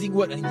amazing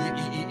work in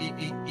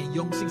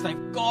Yong Xing's life.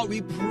 God,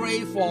 we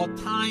pray for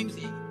times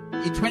in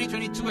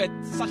 2022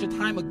 at such a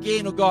time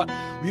again, oh God,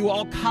 we will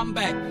all come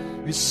back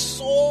with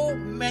so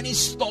many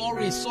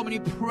stories, so many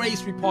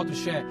praise reports to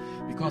share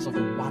because of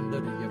the wonder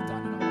that you have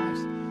done in our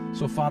lives.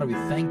 So, Father, we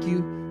thank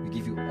you. We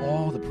give you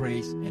all the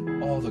praise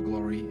and all the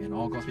glory. And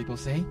all God's people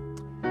say,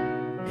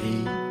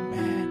 Amen,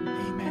 Amen,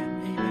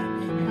 Amen,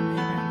 Amen,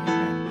 Amen,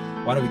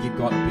 Amen. Why don't we give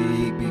God a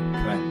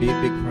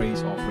big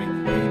praise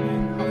offering?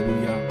 Amen.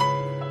 Hallelujah.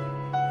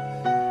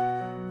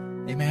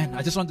 Amen.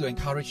 I just want to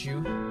encourage you,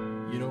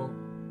 you know,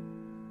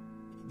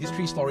 these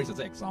three stories are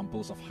the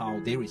examples of how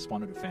they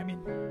responded to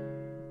famine.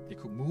 They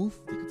could move,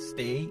 they could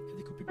stay,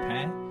 they could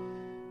prepare,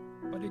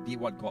 but they did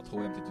what God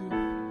told them to do.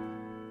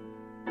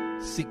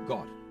 Seek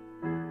God.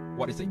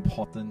 What is the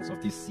importance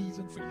of this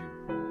season for you?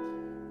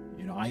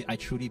 You know, I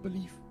truly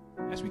believe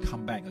as we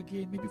come back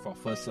again, maybe for our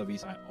first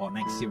service or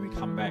next year we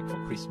come back for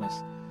Christmas,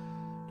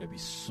 there'll be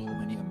so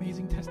many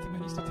amazing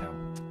testimonies to tell.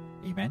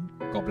 Amen.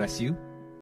 God bless you.